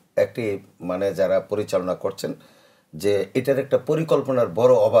 এটা একটি মানে যারা পরিচালনা করছেন, যে এটার একটা পরিকল্পনার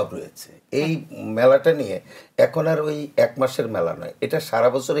বড় অভাব রয়েছে। এই মেলাটা নিয়ে এখন আর ওই 1 মাসের মেলা নয়, এটা সারা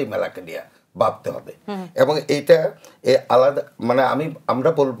বছর এই মেলাকে নিয়ে ভাবতে হবে। এবং এইটা আলাদা, মানে আমরা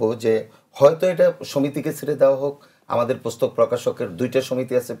বলবো যে হয়তো এটা সমিতিকে ছেড়ে দেওয়া হোক। আমাদের পুস্তক প্রকাশকের 2টা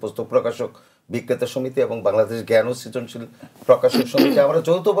সমিতি আছে, পুস্তক প্রকাশক বিক্রেতা সমিতি এবং বাংলাদেশ জ্ঞান ও সৃজনশীল প্রকাশক সমিতি। আমরা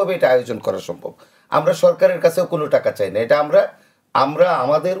যৌথভাবে এটা আয়োজন করা সম্ভব। আমরা সরকারের কাছেও কোনো টাকা চাই না, এটা আমরা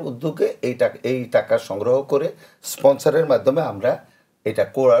আমাদের উদ্যোগে এই টাকা সংগ্রহ করে স্পন্সরের মাধ্যমে আমরা এটা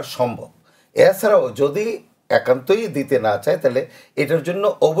করা সম্ভব। এছাড়াও যদি একান্তই দিতে না চায়, তাহলে এটার জন্য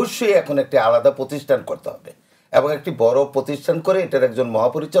অবশ্যই এখন একটি আলাদা প্রতিষ্ঠান করতে হবে, এবং একটি বড় প্রতিষ্ঠান করে এটার একজন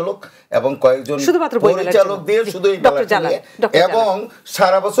মহাপরিচালক এবং কয়েকজন শুধুমাত্র পরিচালক দিয়ে শুধু এই মেলাটা নিয়ে, এবং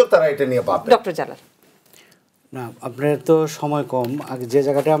সারা বছর তারা এটা নিয়ে পাবে। ডক্টর জালাল, না আপনার তো সময় কম, আগে যে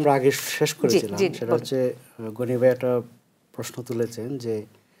জায়গাটা আমরা আগে শেষ করেছিলাম সেটা হচ্ছে গনি ভাই একটা প্রশ্ন তুলেছেন যে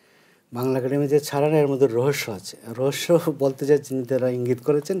বাংলা একাডেমি যে ছাড়ানো এর মধ্যে রহস্য আছে। রহস্য বলতে যা তারা ইঙ্গিত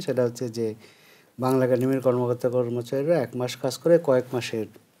করেছেন সেটা হচ্ছে যে বাংলা একাডেমির কর্মকর্তা কর্মচারীরা 1 মাস কাজ করে কয়েক মাসের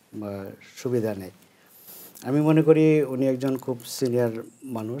সুবিধা নেয়। আমি মনে করি উনি একজন খুব সিনিয়র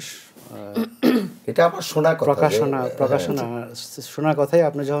মানুষ। এটা আমার শোনা কথা, প্রকাশনা শোনা কথাই।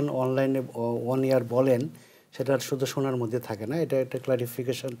 আপনি যখন অনলাইনে 1 ইয়ার বলেন সেটা শুধু শোনার মধ্যে থাকে না, এটা একটা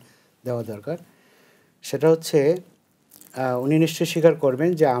ক্লারিফিকেশন দেওয়া দরকার। সেটা হচ্ছে উনি নিশ্চয়ই স্বীকার করবেন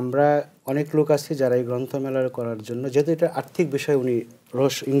যে আমরা অনেক লোক আছি যারা এই গ্রন্থমেলা করার জন্য, যেহেতু এটা আর্থিক বিষয় উনি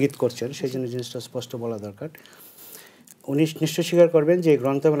ইঙ্গিত করছেন সেই জন্য জিনিসটা স্পষ্ট বলা দরকার। উনি নিশ্চয়ই স্বীকার করবেন যে এই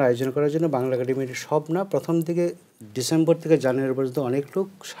গ্রন্থমেলা আয়োজন করার জন্য বাংলা একাডেমির সব না, প্রথম থেকে ডিসেম্বর থেকে জানুয়ারি পর্যন্ত অনেক লোক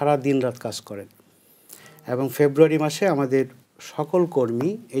সারা দিন রাত কাজ করেন। এবং ফেব্রুয়ারি মাসে আমাদের সকল কর্মী,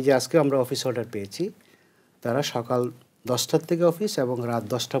 এই যে আজকে আমরা অফিস অর্ডার পেয়েছি, তারা সকাল 10টার থেকে অফিস এবং রাত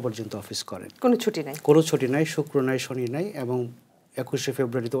 10টা পর্যন্ত অফিস করেন, কোনো ছুটি নাই, শুক্র নাই, শনি নাই। এবং 21শে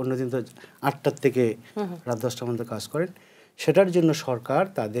ফেব্রুয়ারিতে অন্যদিন তো 8টার থেকে রাত 10টা পর্যন্ত কাজ করেন। সেটার জন্য সরকার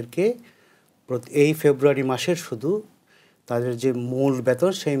তাদেরকে এই ফেব্রুয়ারি মাসের শুধু তাদের যে মূল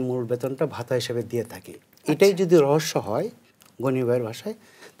বেতন সেই মূল বেতনটা ভাতা হিসেবে দিয়ে থাকে। এটাই যদি রহস্য হয় গনি ভাইয়ের ভাষায়,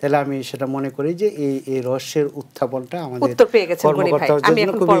 তাহলে আমি সেটা মনে করি যে এই রহস্যের উত্থাপনটা আমাদের কর্মকর্তার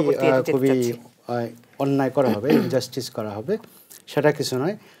জন্য খুবই অন্যায় করা হবে, ইনজাস্টিস করা হবে। সেটা কিছু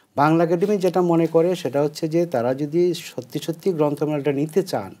নয়। বাংলা একাডেমি যেটা মনে করে সেটা হচ্ছে যে তারা যদি সত্যি সত্যি গ্রন্থমেলাটা নিতে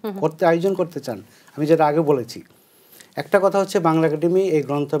চান, আয়োজন করতে চান, আমি যেটা আগে বলেছি, একটা কথা হচ্ছে বাংলা একাডেমি এই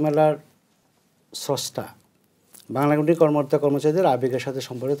গ্রন্থমেলার স্রষ্টা, বাংলা একাডেমির কর্মকর্তা কর্মচারীদের আবেগের সাথে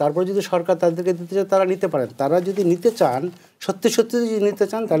সম্পর্কিত। তারপর যদি সরকার তাদেরকে দিতে চায় তারা নিতে পারেন। তারা যদি নিতে চান, সত্যি সত্যি যদি নিতে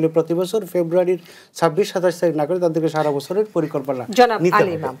চান, তাহলে প্রতি বছর ফেব্রুয়ারির 26-27 তারিখ না করে তাদেরকে সারা বছরের পরিকল্পনা নিতে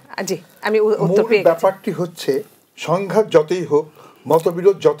হবে। ব্যাপারটি হচ্ছে সংঘাত যতই হোক,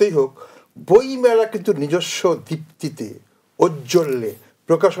 মতবিরোধ যতই হোক, বইমেলা কিন্তু নিজস্ব দীপ্তিতে, ঔজ্জ্বল্যে,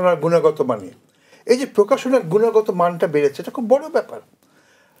 প্রকাশনার গুণগত মানে, এই যে প্রকাশনার গুণগত মানটা বেড়েছে, এটা খুব বড় ব্যাপার।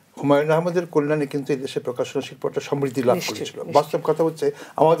 হুমায়ুন আহমেদের কল্যাণে কিন্তু এই দেশে প্রকাশনা শিল্পটা সমৃদ্ধি লাভ করেছিল। বাস্তব কথা হচ্ছে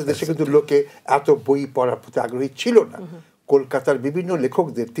আমাদের দেশে কিন্তু লোকে এত বই পড়ার প্রতি আগ্রহী ছিল না। কলকাতার বিভিন্ন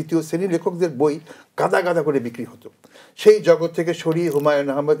লেখকদের, 3য় শ্রেণীর লেখকদের বই গাদা গাদা করে বিক্রি হতো। সেই জগৎ থেকে সরিয়ে হুমায়ুন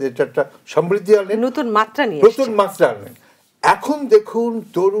আহমেদ এটা একটা সমৃদ্ধি আনলেন, নতুন মাত্রা আনলেন। এখন দেখুন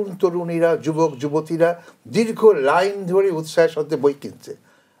তরুণীরা, যুবক যুবতীরা দীর্ঘ লাইন ধরে উৎসাহের সাথে বই কিনছে।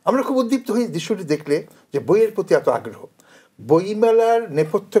 আমরা খুব উদ্দীপ্ত হই দৃশ্যটি দেখলে যে বইয়ের প্রতি এত আগ্রহ। বইমেলার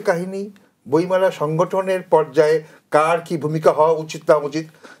নেপথ্য কাহিনী, বইমেলা সংগঠনের পর্যায়ে কার কি ভূমিকা হওয়া উচিত না উচিত,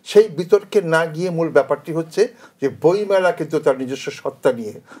 সেই বিতর্কে না গিয়ে মূল ব্যাপারটি হচ্ছে যে বইমেলা কিন্তু তার নিজস্ব সত্তা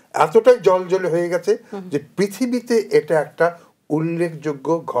নিয়ে এতটাই জলজলে হয়ে গেছে যে পৃথিবীতে এটা একটা উল্লেখযোগ্য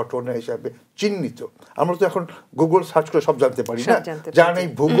ঘটনা হিসাবে চিহ্নিত। আমরা তো এখন গুগল সার্চ করে সব জানতে পারি না, যা নেই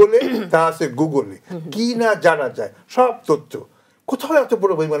ভূগোলে তা আছে গুগলে, কি না জানা যায় সব তথ্য। কোথাও এত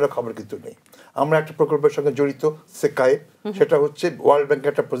বড় বইমেলার খবর কিন্তু নেই। আমরা একটা প্রকল্পের সঙ্গে জড়িত, সেকায়ে, সেটা হচ্ছে ওয়ার্ল্ড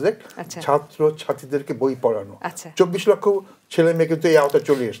ব্যাংকের একটা প্রজেক্ট, ছাত্র ছাত্রীদেরকে বই পড়ানো। 24 লক্ষ ছেলে মেয়ে কিন্তু এই আওতায়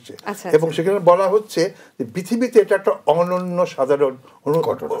চলে এসছে। এবং সেখানে বলা হচ্ছে যে পৃথিবীতে এটা একটা অনন্য সাধারণ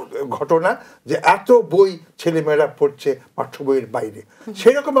ঘটনা যে এত বই ছেলেমেয়েরা পড়ছে পাঠ্য বইয়ের বাইরে।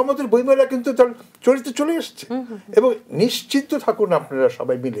 সেই রকম আমাদের বইমেলা কিন্তু তার চরিত্রে চলে এসছে। এবং নিশ্চিন্ত থাকুন আপনারা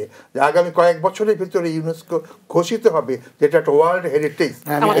সবাই মিলে যে আগামী কয়েক বছরের ভিতরে ইউনেস্কো ঘোষিত হবে যেটা একটা ওয়ার্ল্ড হেরিটেজ।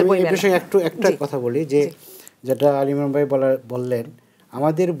 একটা কথা বলি যে যেটা ইমাম ভাই বললেন,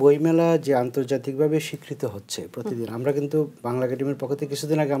 আমাদের বইমেলা যে আন্তর্জাতিকভাবে স্বীকৃত হচ্ছে প্রতিদিন। আমরা কিন্তু বাংলা একাডেমির পক্ষ থেকে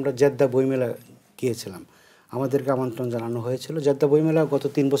কিছুদিন আগে আমরা জেদ্দা বইমেলা গিয়েছিলাম, আমাদেরকে আমন্ত্রণ জানানো হয়েছিল। জেদ্দা বইমেলা গত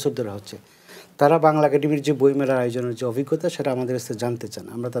 3 বছর ধরে হচ্ছে। তারা বাংলা একাডেমির যে বইমেলার আয়োজনের যে অভিজ্ঞতা সেটা আমাদের কাছে জানতে চান,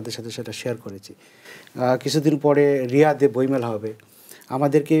 আমরা তাদের সাথে সেটা শেয়ার করেছি। কিছুদিন পরে রিয়াদে বইমেলা হবে।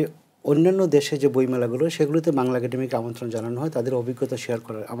 আমাদেরকে অন্যান্য দেশে যে বইমেলাগুলো সেগুলোতে বাংলা একাডেমিকে আমন্ত্রণ জানানো হয় তাদের অভিজ্ঞতা শেয়ার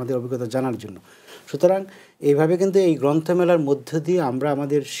করার, আমাদের অভিজ্ঞতা জানার জন্য। সুতরাং এইভাবে কিন্তু এই গ্রন্থমেলার মধ্য দিয়ে আমরা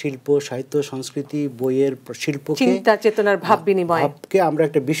আমাদের শিল্প, সাহিত্য, সংস্কৃতি, বইয়ের শিল্পকে, চিন্তা চেতনার ভাব বিনিময়কে আমরা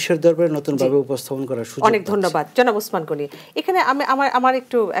একটা বিশ্বের দরবারে নতুনভাবে উপস্থাপন করার সুযোগ। অনেক ধন্যবাদ জনাব ওসমান গনি। এখানে আমার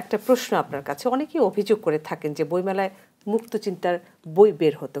একটা প্রশ্ন আপনার কাছে। অনেকেই অভিযোগ করে থাকেন যে বইমেলায় মুক্ত চিন্তার বই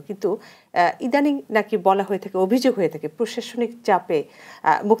বের হতো, কিন্তু ইদানিং নাকি বলা হয়ে থাকে, অভিযোগ হয়ে থাকে প্রশাসনিক চাপে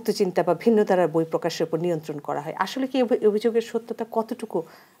মুক্ত চিন্তা বা ভিন্ন ধারার বই প্রকাশের উপর নিয়ন্ত্রণ করা হয়। আসলে কি অভিযোগের সত্যতা কতটুকু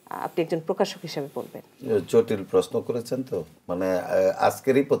আপনি একজন প্রকাশক হিসেবে বলবেন? জটিল প্রশ্ন করেছেন তো। মানে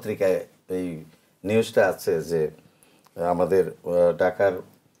আজকেরই পত্রিকায় এই নিউজটা আছে যে আমাদের ঢাকার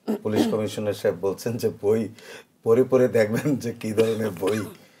পুলিশ কমিশনার সাহেব বলছেন যে বই পড়ে পড়ে দেখবেন যে কী ধরনের বই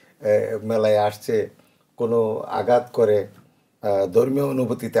মেলায় আসছে, কোনো আঘাত করে, ধর্মীয়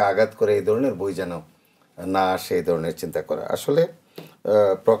অনুভূতিতে আঘাত করে এই ধরনের বই যেন না আসে, এই ধরনের চিন্তা করা। আসলে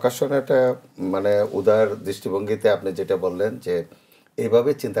প্রকাশনাটা মানে উদার দৃষ্টিভঙ্গিতে আপনি যেটা বললেন যে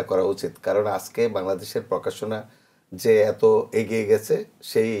এইভাবে চিন্তা করা উচিত, কারণ আজকে বাংলাদেশের প্রকাশনা যে এত এগিয়ে গেছে,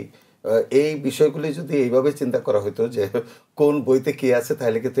 সেই এই বিষয়গুলি যদি এইভাবে চিন্তা করা হতো যে কোন বইতে কি আছে,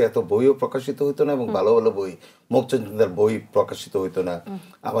 তাহলে কিন্তু এত বইও প্রকাশিত হতো না, এবং ভালো ভালো বই, মুক্তিযোদ্ধার বই প্রকাশিত হতো না,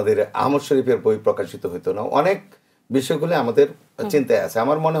 আমাদের আহমদ শরীফের বই প্রকাশিত হতো না, অনেক বিষয়গুলি আমাদের চিন্তায় আছে।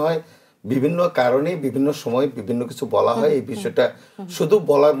 আমার মনে হয় বিভিন্ন কারণে বিভিন্ন সময় বিভিন্ন কিছু বলা হয়, এই বিষয়টা শুধু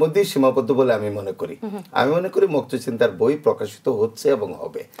বলার মধ্যেই সীমাবদ্ধ বলে আমি মনে করি। আমি মনে করি মুক্তিচিন্তার বই প্রকাশিত হচ্ছে এবং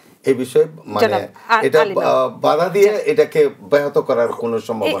হবে, এই বিষয়ে মানে এটা বাধা দিয়ে এটাকে ব্যাহত করার কোনো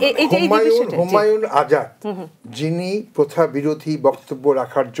সম্ভাবনা নেই। হুমায়ুন আজাদ, যিনি প্রথা বিরোধী বক্তব্য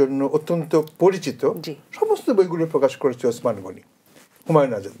রাখার জন্য অত্যন্ত পরিচিত, সমস্ত বইগুলো প্রকাশ করেছে ওসমান গনি।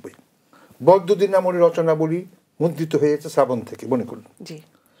 হুমায়ুন আজাদ বই, বদরুদ্দীন আমলের রচনাবলী মুদ্রিত হয়েছে শ্রাবণ থেকে, মনে করুন।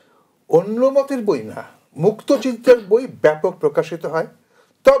 অন্য মতের বই না, মুক্ত চিন্তার বই ব্যাপক প্রকাশিত হয়।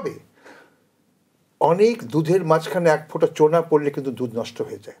 তবে অনেক দুধের মাঝখানে এক ফোঁটা চোনা পড়লে কিন্তু দুধ নষ্ট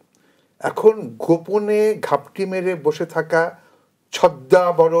হয়ে যায়। এখন গোপনে ঘাপটি মেরে বসে থাকা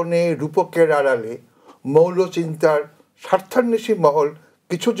ছদ্মাবরণে রূপকের আড়ালে মৌলচিন্তার স্বার্থান্বেষী মহল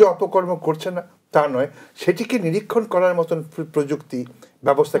কিছু যে অপকর্ম করছে না তা নয়, সেটিকে নিরীক্ষণ করার মতন প্রযুক্তি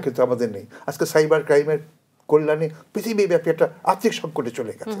ব্যবস্থা কিন্তু আমাদের নেই। আজকে সাইবার ক্রাইমের কল্যাণে পৃথিবীব্যাপী একটা আর্থিক সংকটে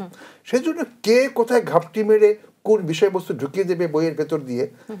চলে গেছে। সেই জন্য কে কোথায় ঘাপটি মেরে কোন বিষয়বস্তু ঢুকিয়ে দেবে বইয়ের ভেতর দিয়ে,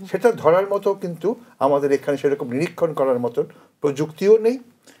 সেটা ধরার মতো কিন্তু আমাদের এখানে সেরকম নিরীক্ষণ করার মতন প্রযুক্তিও নেই,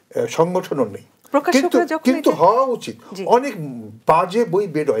 সংগঠনও নেই। কিন্তু হওয়া উচিত। অনেক বাজে বই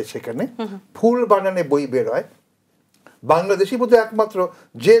বের হয় সেখানে, ফুল বানানে বই বের হয়। বাংলাদেশি বোধ একমাত্র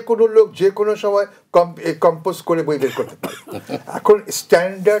যে কোনো লোক যে কোনো সময় কম্পোজ করে বই বের করতে পারে। এখন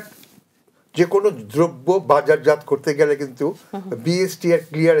স্ট্যান্ডার্ড যে কোনো দ্রব্য বাজারজাত করতে গেলে কিন্তু বিএসটি এর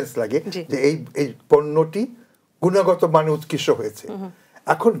ক্লিয়ারেন্স লাগে যে এই পণ্যটি গুণগত মানে উৎকৃষ্ট হয়েছে।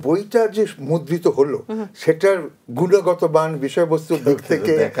 এখন বইটা যে মুদ্রিত হলো সেটার গুণগত মান, বিষয়বস্তুর দিক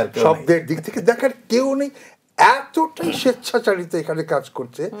থেকে, শব্দের দিক থেকে দেখার কেউ নেই। এতটাই স্বেচ্ছাচারিত এখানে কাজ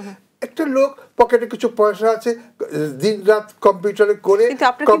করছে। একটা লোক পকেটে কিছু পয়সা আছে, দিন রাত কম্পিউটারে করে। কিন্তু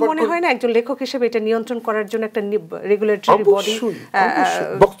আপনার কি মনে হয় না একজন লেখক হিসেবে এটা নিয়ন্ত্রণ করার জন্য একটা রেগুলেটরি বডি,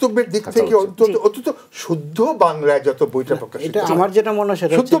 বক্তব্যের দিক থেকে অন্তত শুদ্ধ বাংলায় যত বইটা প্রকাশিত, এটা আমার যেটা মনে হয়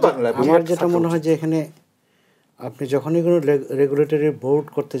সেটা শুদ্ধ বাংলায়, আমার যেটা মনে হয় যে এখানে আপনি যখনই কোনো রেগুলেটরি বোর্ড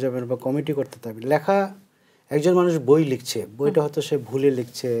করতে যাবেন বা কমিটি করতে যাবেন, লেখা একজন মানুষ বই লিখছে, বইটা হয়তো সে ভুলে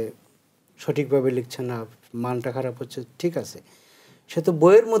লিখছে, সঠিকভাবে লিখছে না, মানটা খারাপ হচ্ছে, ঠিক আছে, সে তো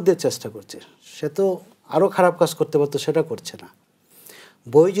বইয়ের মধ্যে চেষ্টা করছে, সে তো আরও খারাপ কাজ করতে পারতো, সেটা করছে না।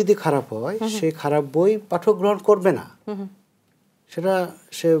 বই যদি খারাপ হয়, সেই খারাপ বই পাঠক গ্রহণ করবে না, সেটা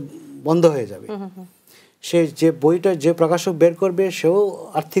সে বন্ধ হয়ে যাবে। সে যে বইটা যে প্রকাশক বের করবে সেও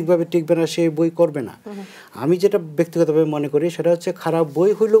আর্থিকভাবে টিকবে না, সেই বই করবে না। আমি যেটা ব্যক্তিগতভাবে মনে করি সেটা হচ্ছে খারাপ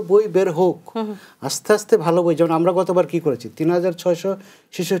বই হইলেও বই বের হোক, আস্তে আস্তে ভালো বই। যেমন আমরা গতবার কি করেছি,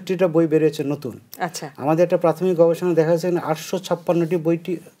 3666টা বই বেরিয়েছে নতুন। আচ্ছা, আমাদের একটা প্রাথমিক গবেষণা দেখা যাচ্ছে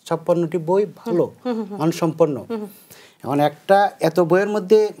 856টি বই ভালো মানসম্পন্ন। এখন একটা এত বইয়ের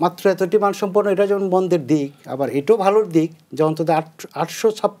মধ্যে মাত্র এতটি মানসম্পন্ন, এটা যেমন বন্ধের দিক, আবার এটাও ভালোর দিক যে অন্তত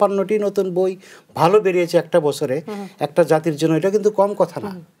 856টি নতুন বই ভালো বেরিয়েছে একটা বছরে একটা জাতির জন্য, এটা কিন্তু কম কথা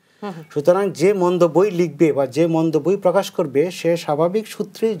না। সুতরাং যে মন্দ বই লিখবে বা যে মন্দ বই প্রকাশ করবে সে স্বাভাবিক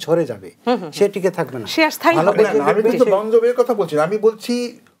সূত্রেই ঝরে যাবে, সে টিকে থাকবে না। আমি কিন্তু মন্দ বইয়ের কথা বলছি না, আমি বলছি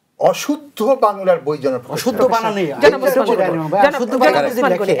অশুদ্ধ বাংলার বই যেন অশুদ্ধ বানানে।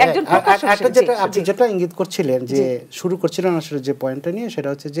 আপনি যেটা ইঙ্গিত করছিলেন যে শুরু করছিলেন আসলে যে পয়েন্টটা নিয়ে, সেটা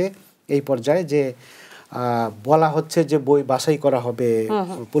হচ্ছে যে এই পর্যায়ে যে বলা হচ্ছে যে বই বাছাই করা হবে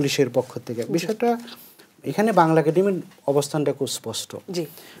পুলিশের পক্ষ থেকে, বিষয়টা এখানে বাংলা একাডেমির অবস্থানটা খুব স্পষ্ট।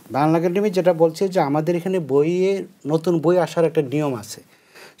 বাংলা একাডেমি যেটা বলছে যে আমাদের এখানে বইয়ে নতুন বই আসার একটা নিয়ম আছে,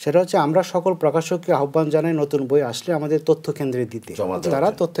 সেটা হচ্ছে আমরা সকল প্রকাশককে আহ্বান জানাই নতুন বই আসলে আমাদের তথ্য কেন্দ্রে দিতে, তারা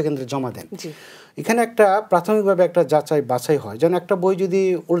তথ্য কেন্দ্রে জমা দেন। এখানে একটা প্রাথমিকভাবে একটা যাচাই বাছাই হয়, যেন একটা বই যদি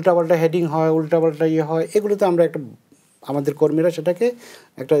উল্টাপাল্টা হেডিং হয়, উল্টাপাল্টা ইয়ে হয়, এগুলোতে আমরা একটা আমাদের কর্মীরা সেটাকে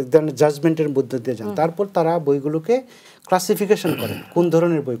একটা জাজমেন্টের মধ্যে দিয়ে যান। তারপর তারা বইগুলোকে ক্লাসিফিকেশন করেন, কোন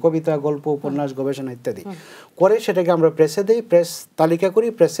ধরনের বই, কবিতা, গল্প, উপন্যাস, গবেষণা ইত্যাদি করে সেটাকে আমরা প্রেসে দিই, প্রেস তালিকা করি,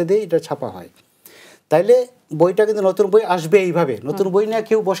 প্রেসে দিই, এটা ছাপা হয়। তাইলে বইটা কিন্তু নতুন বই আসবে এইভাবে, নতুন বই নিয়ে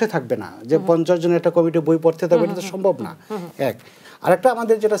কেউ বসে থাকবে না যে 50 জনের একটা কমিটি বই পড়তে থাকবে, এটা তো সম্ভব না। এক আরেকটা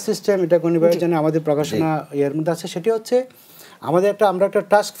আমাদের যেটা সিস্টেম, এটা গণিবাই জানে আমাদের প্রকাশনা এর মধ্যে আছে, সেটি হচ্ছে আমরা একটা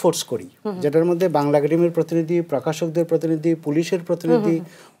টাস্ক ফোর্স করি, যেটার মধ্যে বাংলা একাডেমির প্রতিনিধি, প্রকাশকদের প্রতিনিধি, পুলিশের প্রতিনিধি,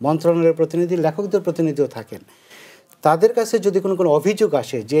 মন্ত্রণালয়ের প্রতিনিধি, লেখকদের প্রতিনিধিও থাকেন। তাদের কাছে যদি কোনো অভিযোগ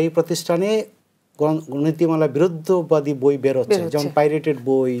আসে যে এই প্রতিষ্ঠানে নীতিমালা বিরুদ্ধবাদী বই বেরোচ্ছে, যেমন পাইরেটেড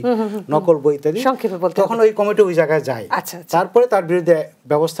বই, নকল বই ইত্যাদি, তখন ওই কমিটি ওই জায়গায় যায়, তারপরে তার বিরুদ্ধে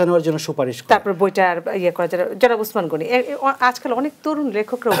ব্যবস্থা নেওয়ার জন্য সুপারিশ করে, তারপর বইটা ইয়ে করা যায়। জনাব ওসমান গনি, আজকাল অনেক তরুণ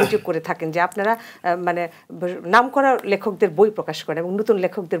লেখকরা অভিযোগ করে থাকেন যে আপনারা মানে নামকরা লেখকদের বই প্রকাশ করেন এবং নতুন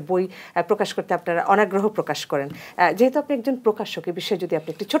লেখকদের বই প্রকাশ করতে আপনারা অনাগ্রহ প্রকাশ করেন। যেহেতু আপনি একজন প্রকাশক, এই বিষয়ে যদি আপনি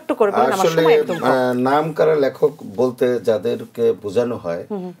একটু ছোট্ট করে বলেন। আমার সময় একদম নামকরা লেখক বলতে যাদেরকে বোঝানো হয়,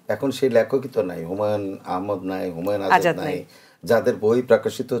 এখন সেই লেখকই তো নাই, হুমায়ুন আহমদ নাই, হুমায়ুন আজাদ নাই, যাদের বই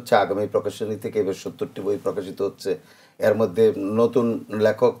প্রকাশিত হচ্ছে আগামী প্রকাশনী থেকে এবার 70টি বই প্রকাশিত হচ্ছে। এর মধ্যে নতুন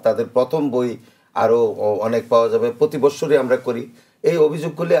লেখক, তাদের প্রথম বই আরো অনেক পাওয়া যাবে, প্রতি বছরই আমরা করি। এই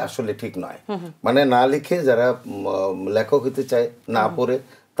অভিযোগগুলি আসলে ঠিক নয়, মানে না লিখে যারা লেখক হতে চায়, না পড়ে,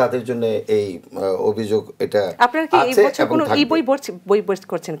 তাদের জন্য এই অভিযোগ। এটা আপনারা কি এই বছর কোনো ই বই বের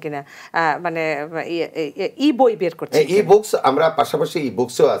করছেন কিনা, মানে ই বই বের করছেন? ই বুকস আমরা পাশাপাশি ই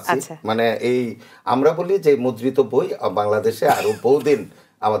বুকসও আছি, মানে এই আমরা বলি যে মুদ্রিত বই বাংলাদেশে আরো বহুদিন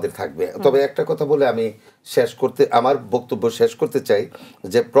আমাদের থাকবে। তবে একটা কথা বলে আমি আমার বক্তব্য শেষ করতে চাই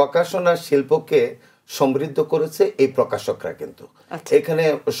যে প্রকাশনা শিল্পকে সমৃদ্ধ করেছে এই প্রকাশকরা। কিন্তু এখানে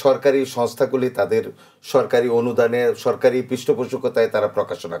সরকারি সংস্থাগুলি তাদের সরকারি অনুদানে, সরকারি পৃষ্ঠপোষকতায় তারা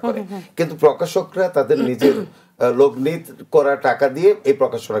প্রকাশনা করে, কিন্তু প্রকাশকরা তাদের নিজের লগ্নিত করা টাকা দিয়ে এই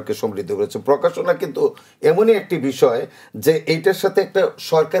প্রকাশনাকে সমৃদ্ধ করেছে। প্রকাশনা কিন্তু এমনই একটি বিষয় যে এইটার সাথে একটা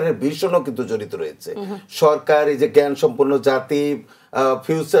সরকারের ভিশনও কিন্তু জড়িত রয়েছে। সরকার এই যে জ্ঞান সম্পন্ন জাতি,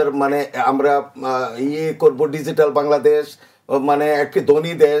 ফিউচার, মানে আমরা ইয়ে করব ডিজিটাল বাংলাদেশ, মানে একটি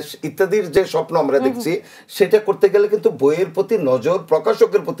ধনী দেশ ইত্যাদির যে স্বপ্ন আমরা দেখছি, সেটা করতে গেলে কিন্তু বইয়ের প্রতি নজর,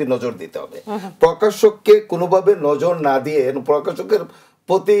 প্রকাশকের প্রতি নজর দিতে হবে। প্রকাশককে কোনোভাবে নজর না দিয়ে, প্রকাশকের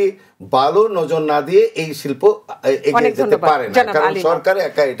প্রতি ভালো নজর না দিয়ে এই শিল্প এগিয়ে যেতে পারে না, কারণ সরকার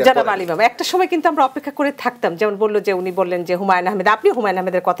একা এটা করে না। একটা সময় কিন্তু আমরা অপেক্ষা করে থাকতাম, যেমন উনি বললেন যে হুমায়ুন আহমেদ, আপনি হুমায়ুন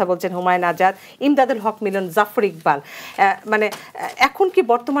আহমেদের কথা বলছেন, হুমায়ুন আজাদ, ইমদাদুল হক মিলন, জাফর ইকবাল, মানে এখন কি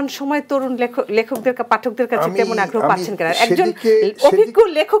বর্তমান সময় তরুণ লেখকদের, পাঠকদের কাছে কেমন আগ্রহ পাচ্ছেন কিনা? একজন অভিজ্ঞ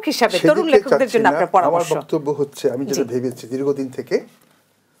লেখক হিসাবে তরুণ লেখকদের জন্য আপনার পরামর্শ? আমার বক্তব্য হচ্ছে, আমি যেটা ভেবেছি দীর্ঘদিন থেকে,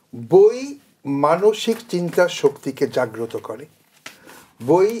 বই মানসিক চিন্তার শক্তিকে জাগ্রত করে,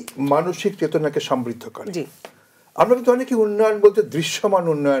 বই মানসিক চেতনাকে সমৃদ্ধ করে। আমরা কিন্তু অনেকে উন্নয়ন বলতে দৃশ্যমান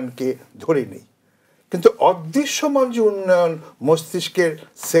উন্নয়নকে ধরে নেই, কিন্তু অদৃশ্যমান যে উন্নয়ন মস্তিষ্কের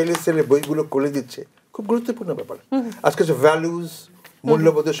সেলে সেলে বইগুলো করে দিচ্ছে, খুব গুরুত্বপূর্ণ ব্যাপার। আজকে যে ভ্যালুজ,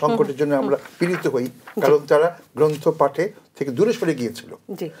 মূল্যবোধের সংকটের জন্য আমরা পীড়িত হই, কারণ তারা গ্রন্থ পাঠে থেকে দূরে সরে গিয়েছিল।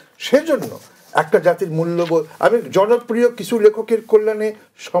 সেজন্য একটা জাতির মূল্যবোধ, আমি জনপ্রিয় কিছু লেখকের কল্যাণে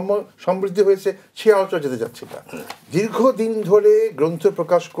সমৃদ্ধি হয়েছে সে আলোচনা যেতে যাচ্ছি না। দীর্ঘদিন ধরে গ্রন্থ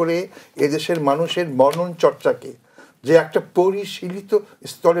প্রকাশ করে এদেশের মানুষের মনন চর্চাকে যে একটা পরিশীলিত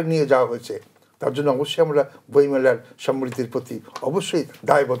স্তরে নিয়ে যাওয়া হয়েছে, তার জন্য অবশ্যই আমরা বইমেলার সমৃদ্ধির প্রতি অবশ্যই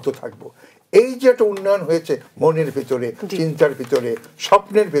দায়বদ্ধ থাকব। এই যে একটা উন্নয়ন হয়েছে মনের ভিতরে, চিন্তার ভিতরে,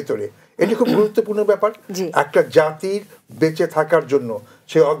 স্বপ্নের ভিতরে, এটি খুব গুরুত্বপূর্ণ ব্যাপার। একটা জাতির বেঁচে থাকার জন্য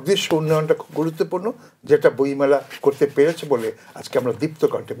সেই অদৃশ্য উন্নয়নটা খুব গুরুত্বপূর্ণ, যেটা বইমেলা করতে পেরেছে বলে আজকে আমরা দীপ্ত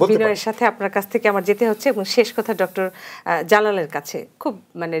কণ্ঠে বলতে পারি। বিনয়ের সাথে আপনার কাছ থেকে আমার যেতে হচ্ছে, এবং শেষ কথা ডক্টর জালালের কাছে। খুব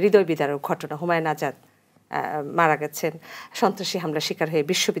মানে হৃদয় বিদারক ঘটনা, হুমায়ুন আজাদ মারা গেছেন সন্ত্রাসী হামলা শিকার হয়ে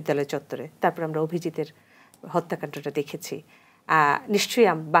বিশ্ববিদ্যালয় চত্বরে, তারপর আমরা অভিজিতের হত্যাকাণ্ডটা দেখেছি। নিশ্চয়ই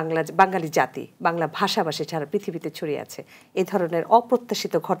বাঙালি জাতি, বাংলা ভাষাভাষী সারা পৃথিবীতে ছড়িয়ে আছে। এই ধরনের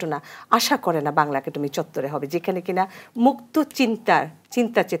অপ্রত্যাশিত ঘটনা আশা করে না বাংলা একাডেমি চত্বরে হবে, যেখানে কিনা মুক্ত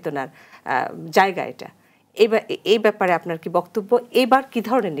চিন্তা চেতনার জায়গা এটা। এই ব্যাপারে আপনার কি বক্তব্য? এবার কি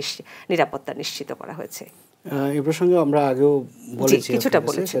ধরনের নিরাপত্তা নিশ্চিত করা হয়েছে? এই প্রসঙ্গে আমরা আগেও বলেছি, কিছুটা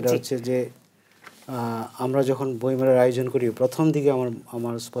বলেছি। সেটা হচ্ছে যে আমরা যখন বইমেলার আয়োজন করি, প্রথম দিকে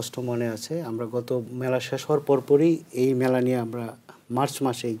আমার স্পষ্ট মনে আছে, আমরা গত মেলা শেষ হওয়ার পরপরই এই মেলা নিয়ে আমরা মার্চ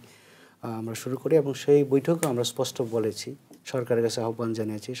মাসেই আমরা শুরু করি, এবং সেই বৈঠকে আমরা স্পষ্ট বলেছি, সরকারের কাছে আহ্বান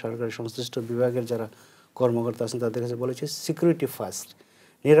জানিয়েছি, সরকারের সংশ্লিষ্ট বিভাগের যারা কর্মকর্তা আছেন তাদের কাছে বলেছি, সিকিউরিটি ফার্স্ট,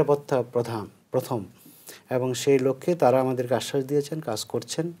 নিরাপত্তা প্রথম, এবং সেই লক্ষ্যে তারা আমাদেরকে আশ্বাস দিয়েছেন, কাজ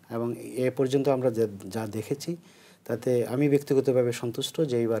করছেন। এবং এ পর্যন্ত আমরা যা দেখেছি তাতে আমি ব্যক্তিগতভাবে সন্তুষ্ট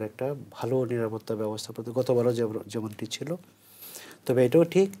যে এইবার একটা ভালো নিরাপত্তা ব্যবস্থা গতবারও যেমনটি ছিল। তবে এটাও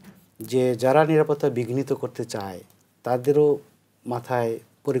ঠিক যে যারা নিরাপত্তা বিঘ্নিত করতে চায় তাদেরও মাথায়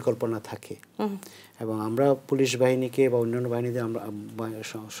পরিকল্পনা থাকে, এবং আমরা পুলিশ বাহিনীকে বা অন্যান্য বাহিনীদের, আমরা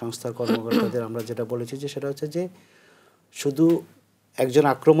সংস্থার কর্মকর্তাদের আমরা যেটা বলেছি যে সেটা হচ্ছে যে শুধু একজন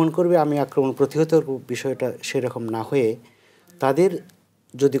আক্রমণ করবে, আমি আক্রমণ প্রতিহত বিষয়টা সেরকম না হয়ে তাদের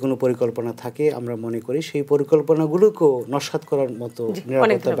যদি কোনো পরিকল্পনা থাকে আমরা মনে করি সেই পরিকল্পনাগুলোকেও নস্যাৎ করার মতো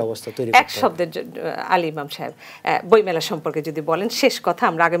নিরাপত্তা ব্যবস্থা তৈরি করতে এক শব্দের আলী ইমাম সাহেব বইমেলা সম্পর্কে যদি বলেন, শেষ কথা,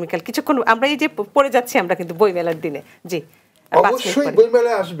 আমরা আগামীকাল কিছুক্ষণ আমরা এই যে পড়ে যাচ্ছি আমরা কিন্তু বইমেলার দিনে, জি অবশ্যই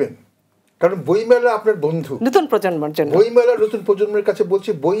বইমেলায় আসবেন, কারণ বইমেলা আপনার বন্ধু, নতুন প্রজন্মের জন্য বইমেলা নতুন প্রজন্মের কাছে বলছি,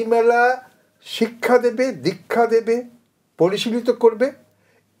 বইমেলা শিক্ষা দেবে, দীক্ষা দেবে, পরিশীলিত করবে।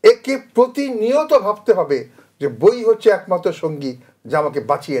 একে প্রতিনিয়ত ভাবতে হবে যে বই হচ্ছে একমাত্র সঙ্গী যা আমাকে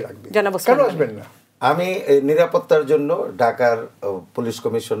বাঁচিয়ে রাখবে। কেন আসবেন না? আমি নিরাপত্তার জন্য ঢাকার পুলিশ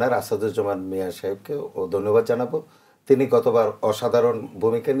কমিশনার আসাদুজ্জামান মিয়া সাহেবকে ধন্যবাদ জানাবো। তিনি গতবার অসাধারণ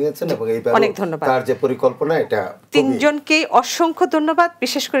ভূমিকা নিয়েছেন এবং এইবার তার যে পরিকল্পনা, এটা তিনজনকে অসংখ্য ধন্যবাদ।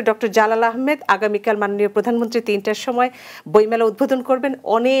 বিশেষ করে ডক্টর জালাল আহমেদ আগামীকাল মাননীয় প্রধানমন্ত্রী ৩টার সময় বইমেলা উদ্বোধন করবেন।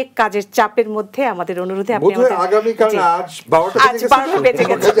 অনেক কাজের চাপের মধ্যে আমাদের অনুরোধে আপনি আগামীকাল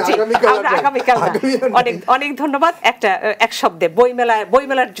অনেক ধন্যবাদ। এক শব্দে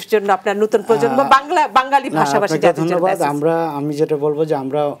বইমেলার জন্য আপনার নতুন প্রজন্ম বাঙালি ভাষাভাষী ধন্যবাদ। আমি যেটা বলবো যে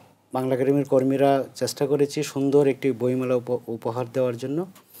আমরা বাংলা একাডেমির কর্মীরা চেষ্টা করেছি সুন্দর একটি বইমেলা উপহার দেওয়ার জন্য।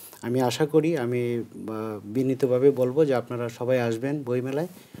 আমি আশা করি, আমি বিনীতভাবে বলবো যে আপনারা সবাই আসবেন বইমেলায়,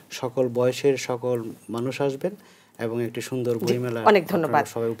 সকল বয়সের সকল মানুষ আসবেন এবং একটি সুন্দর বইমেলা। অনেক ধন্যবাদ।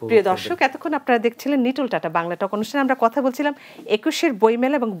 প্রিয় দর্শক, এতক্ষণ আপনারা দেখছিলেন নিটল টাটা বাংলা টক অনুষ্ঠানে আমরা কথা বলছিলাম ২১-এর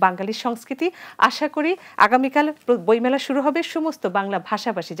বইমেলা এবং বাঙালি সংস্কৃতি। আশা করি আগামীকাল বইমেলা শুরু হবে। সমস্ত বাংলা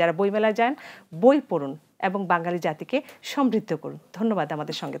ভাষাভাষী যারা বইমেলায় যান, বই পড়ুন এবং বাঙালি জাতিকে সমৃদ্ধ করুন। ধন্যবাদ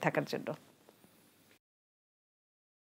আমাদের সঙ্গে থাকার জন্য।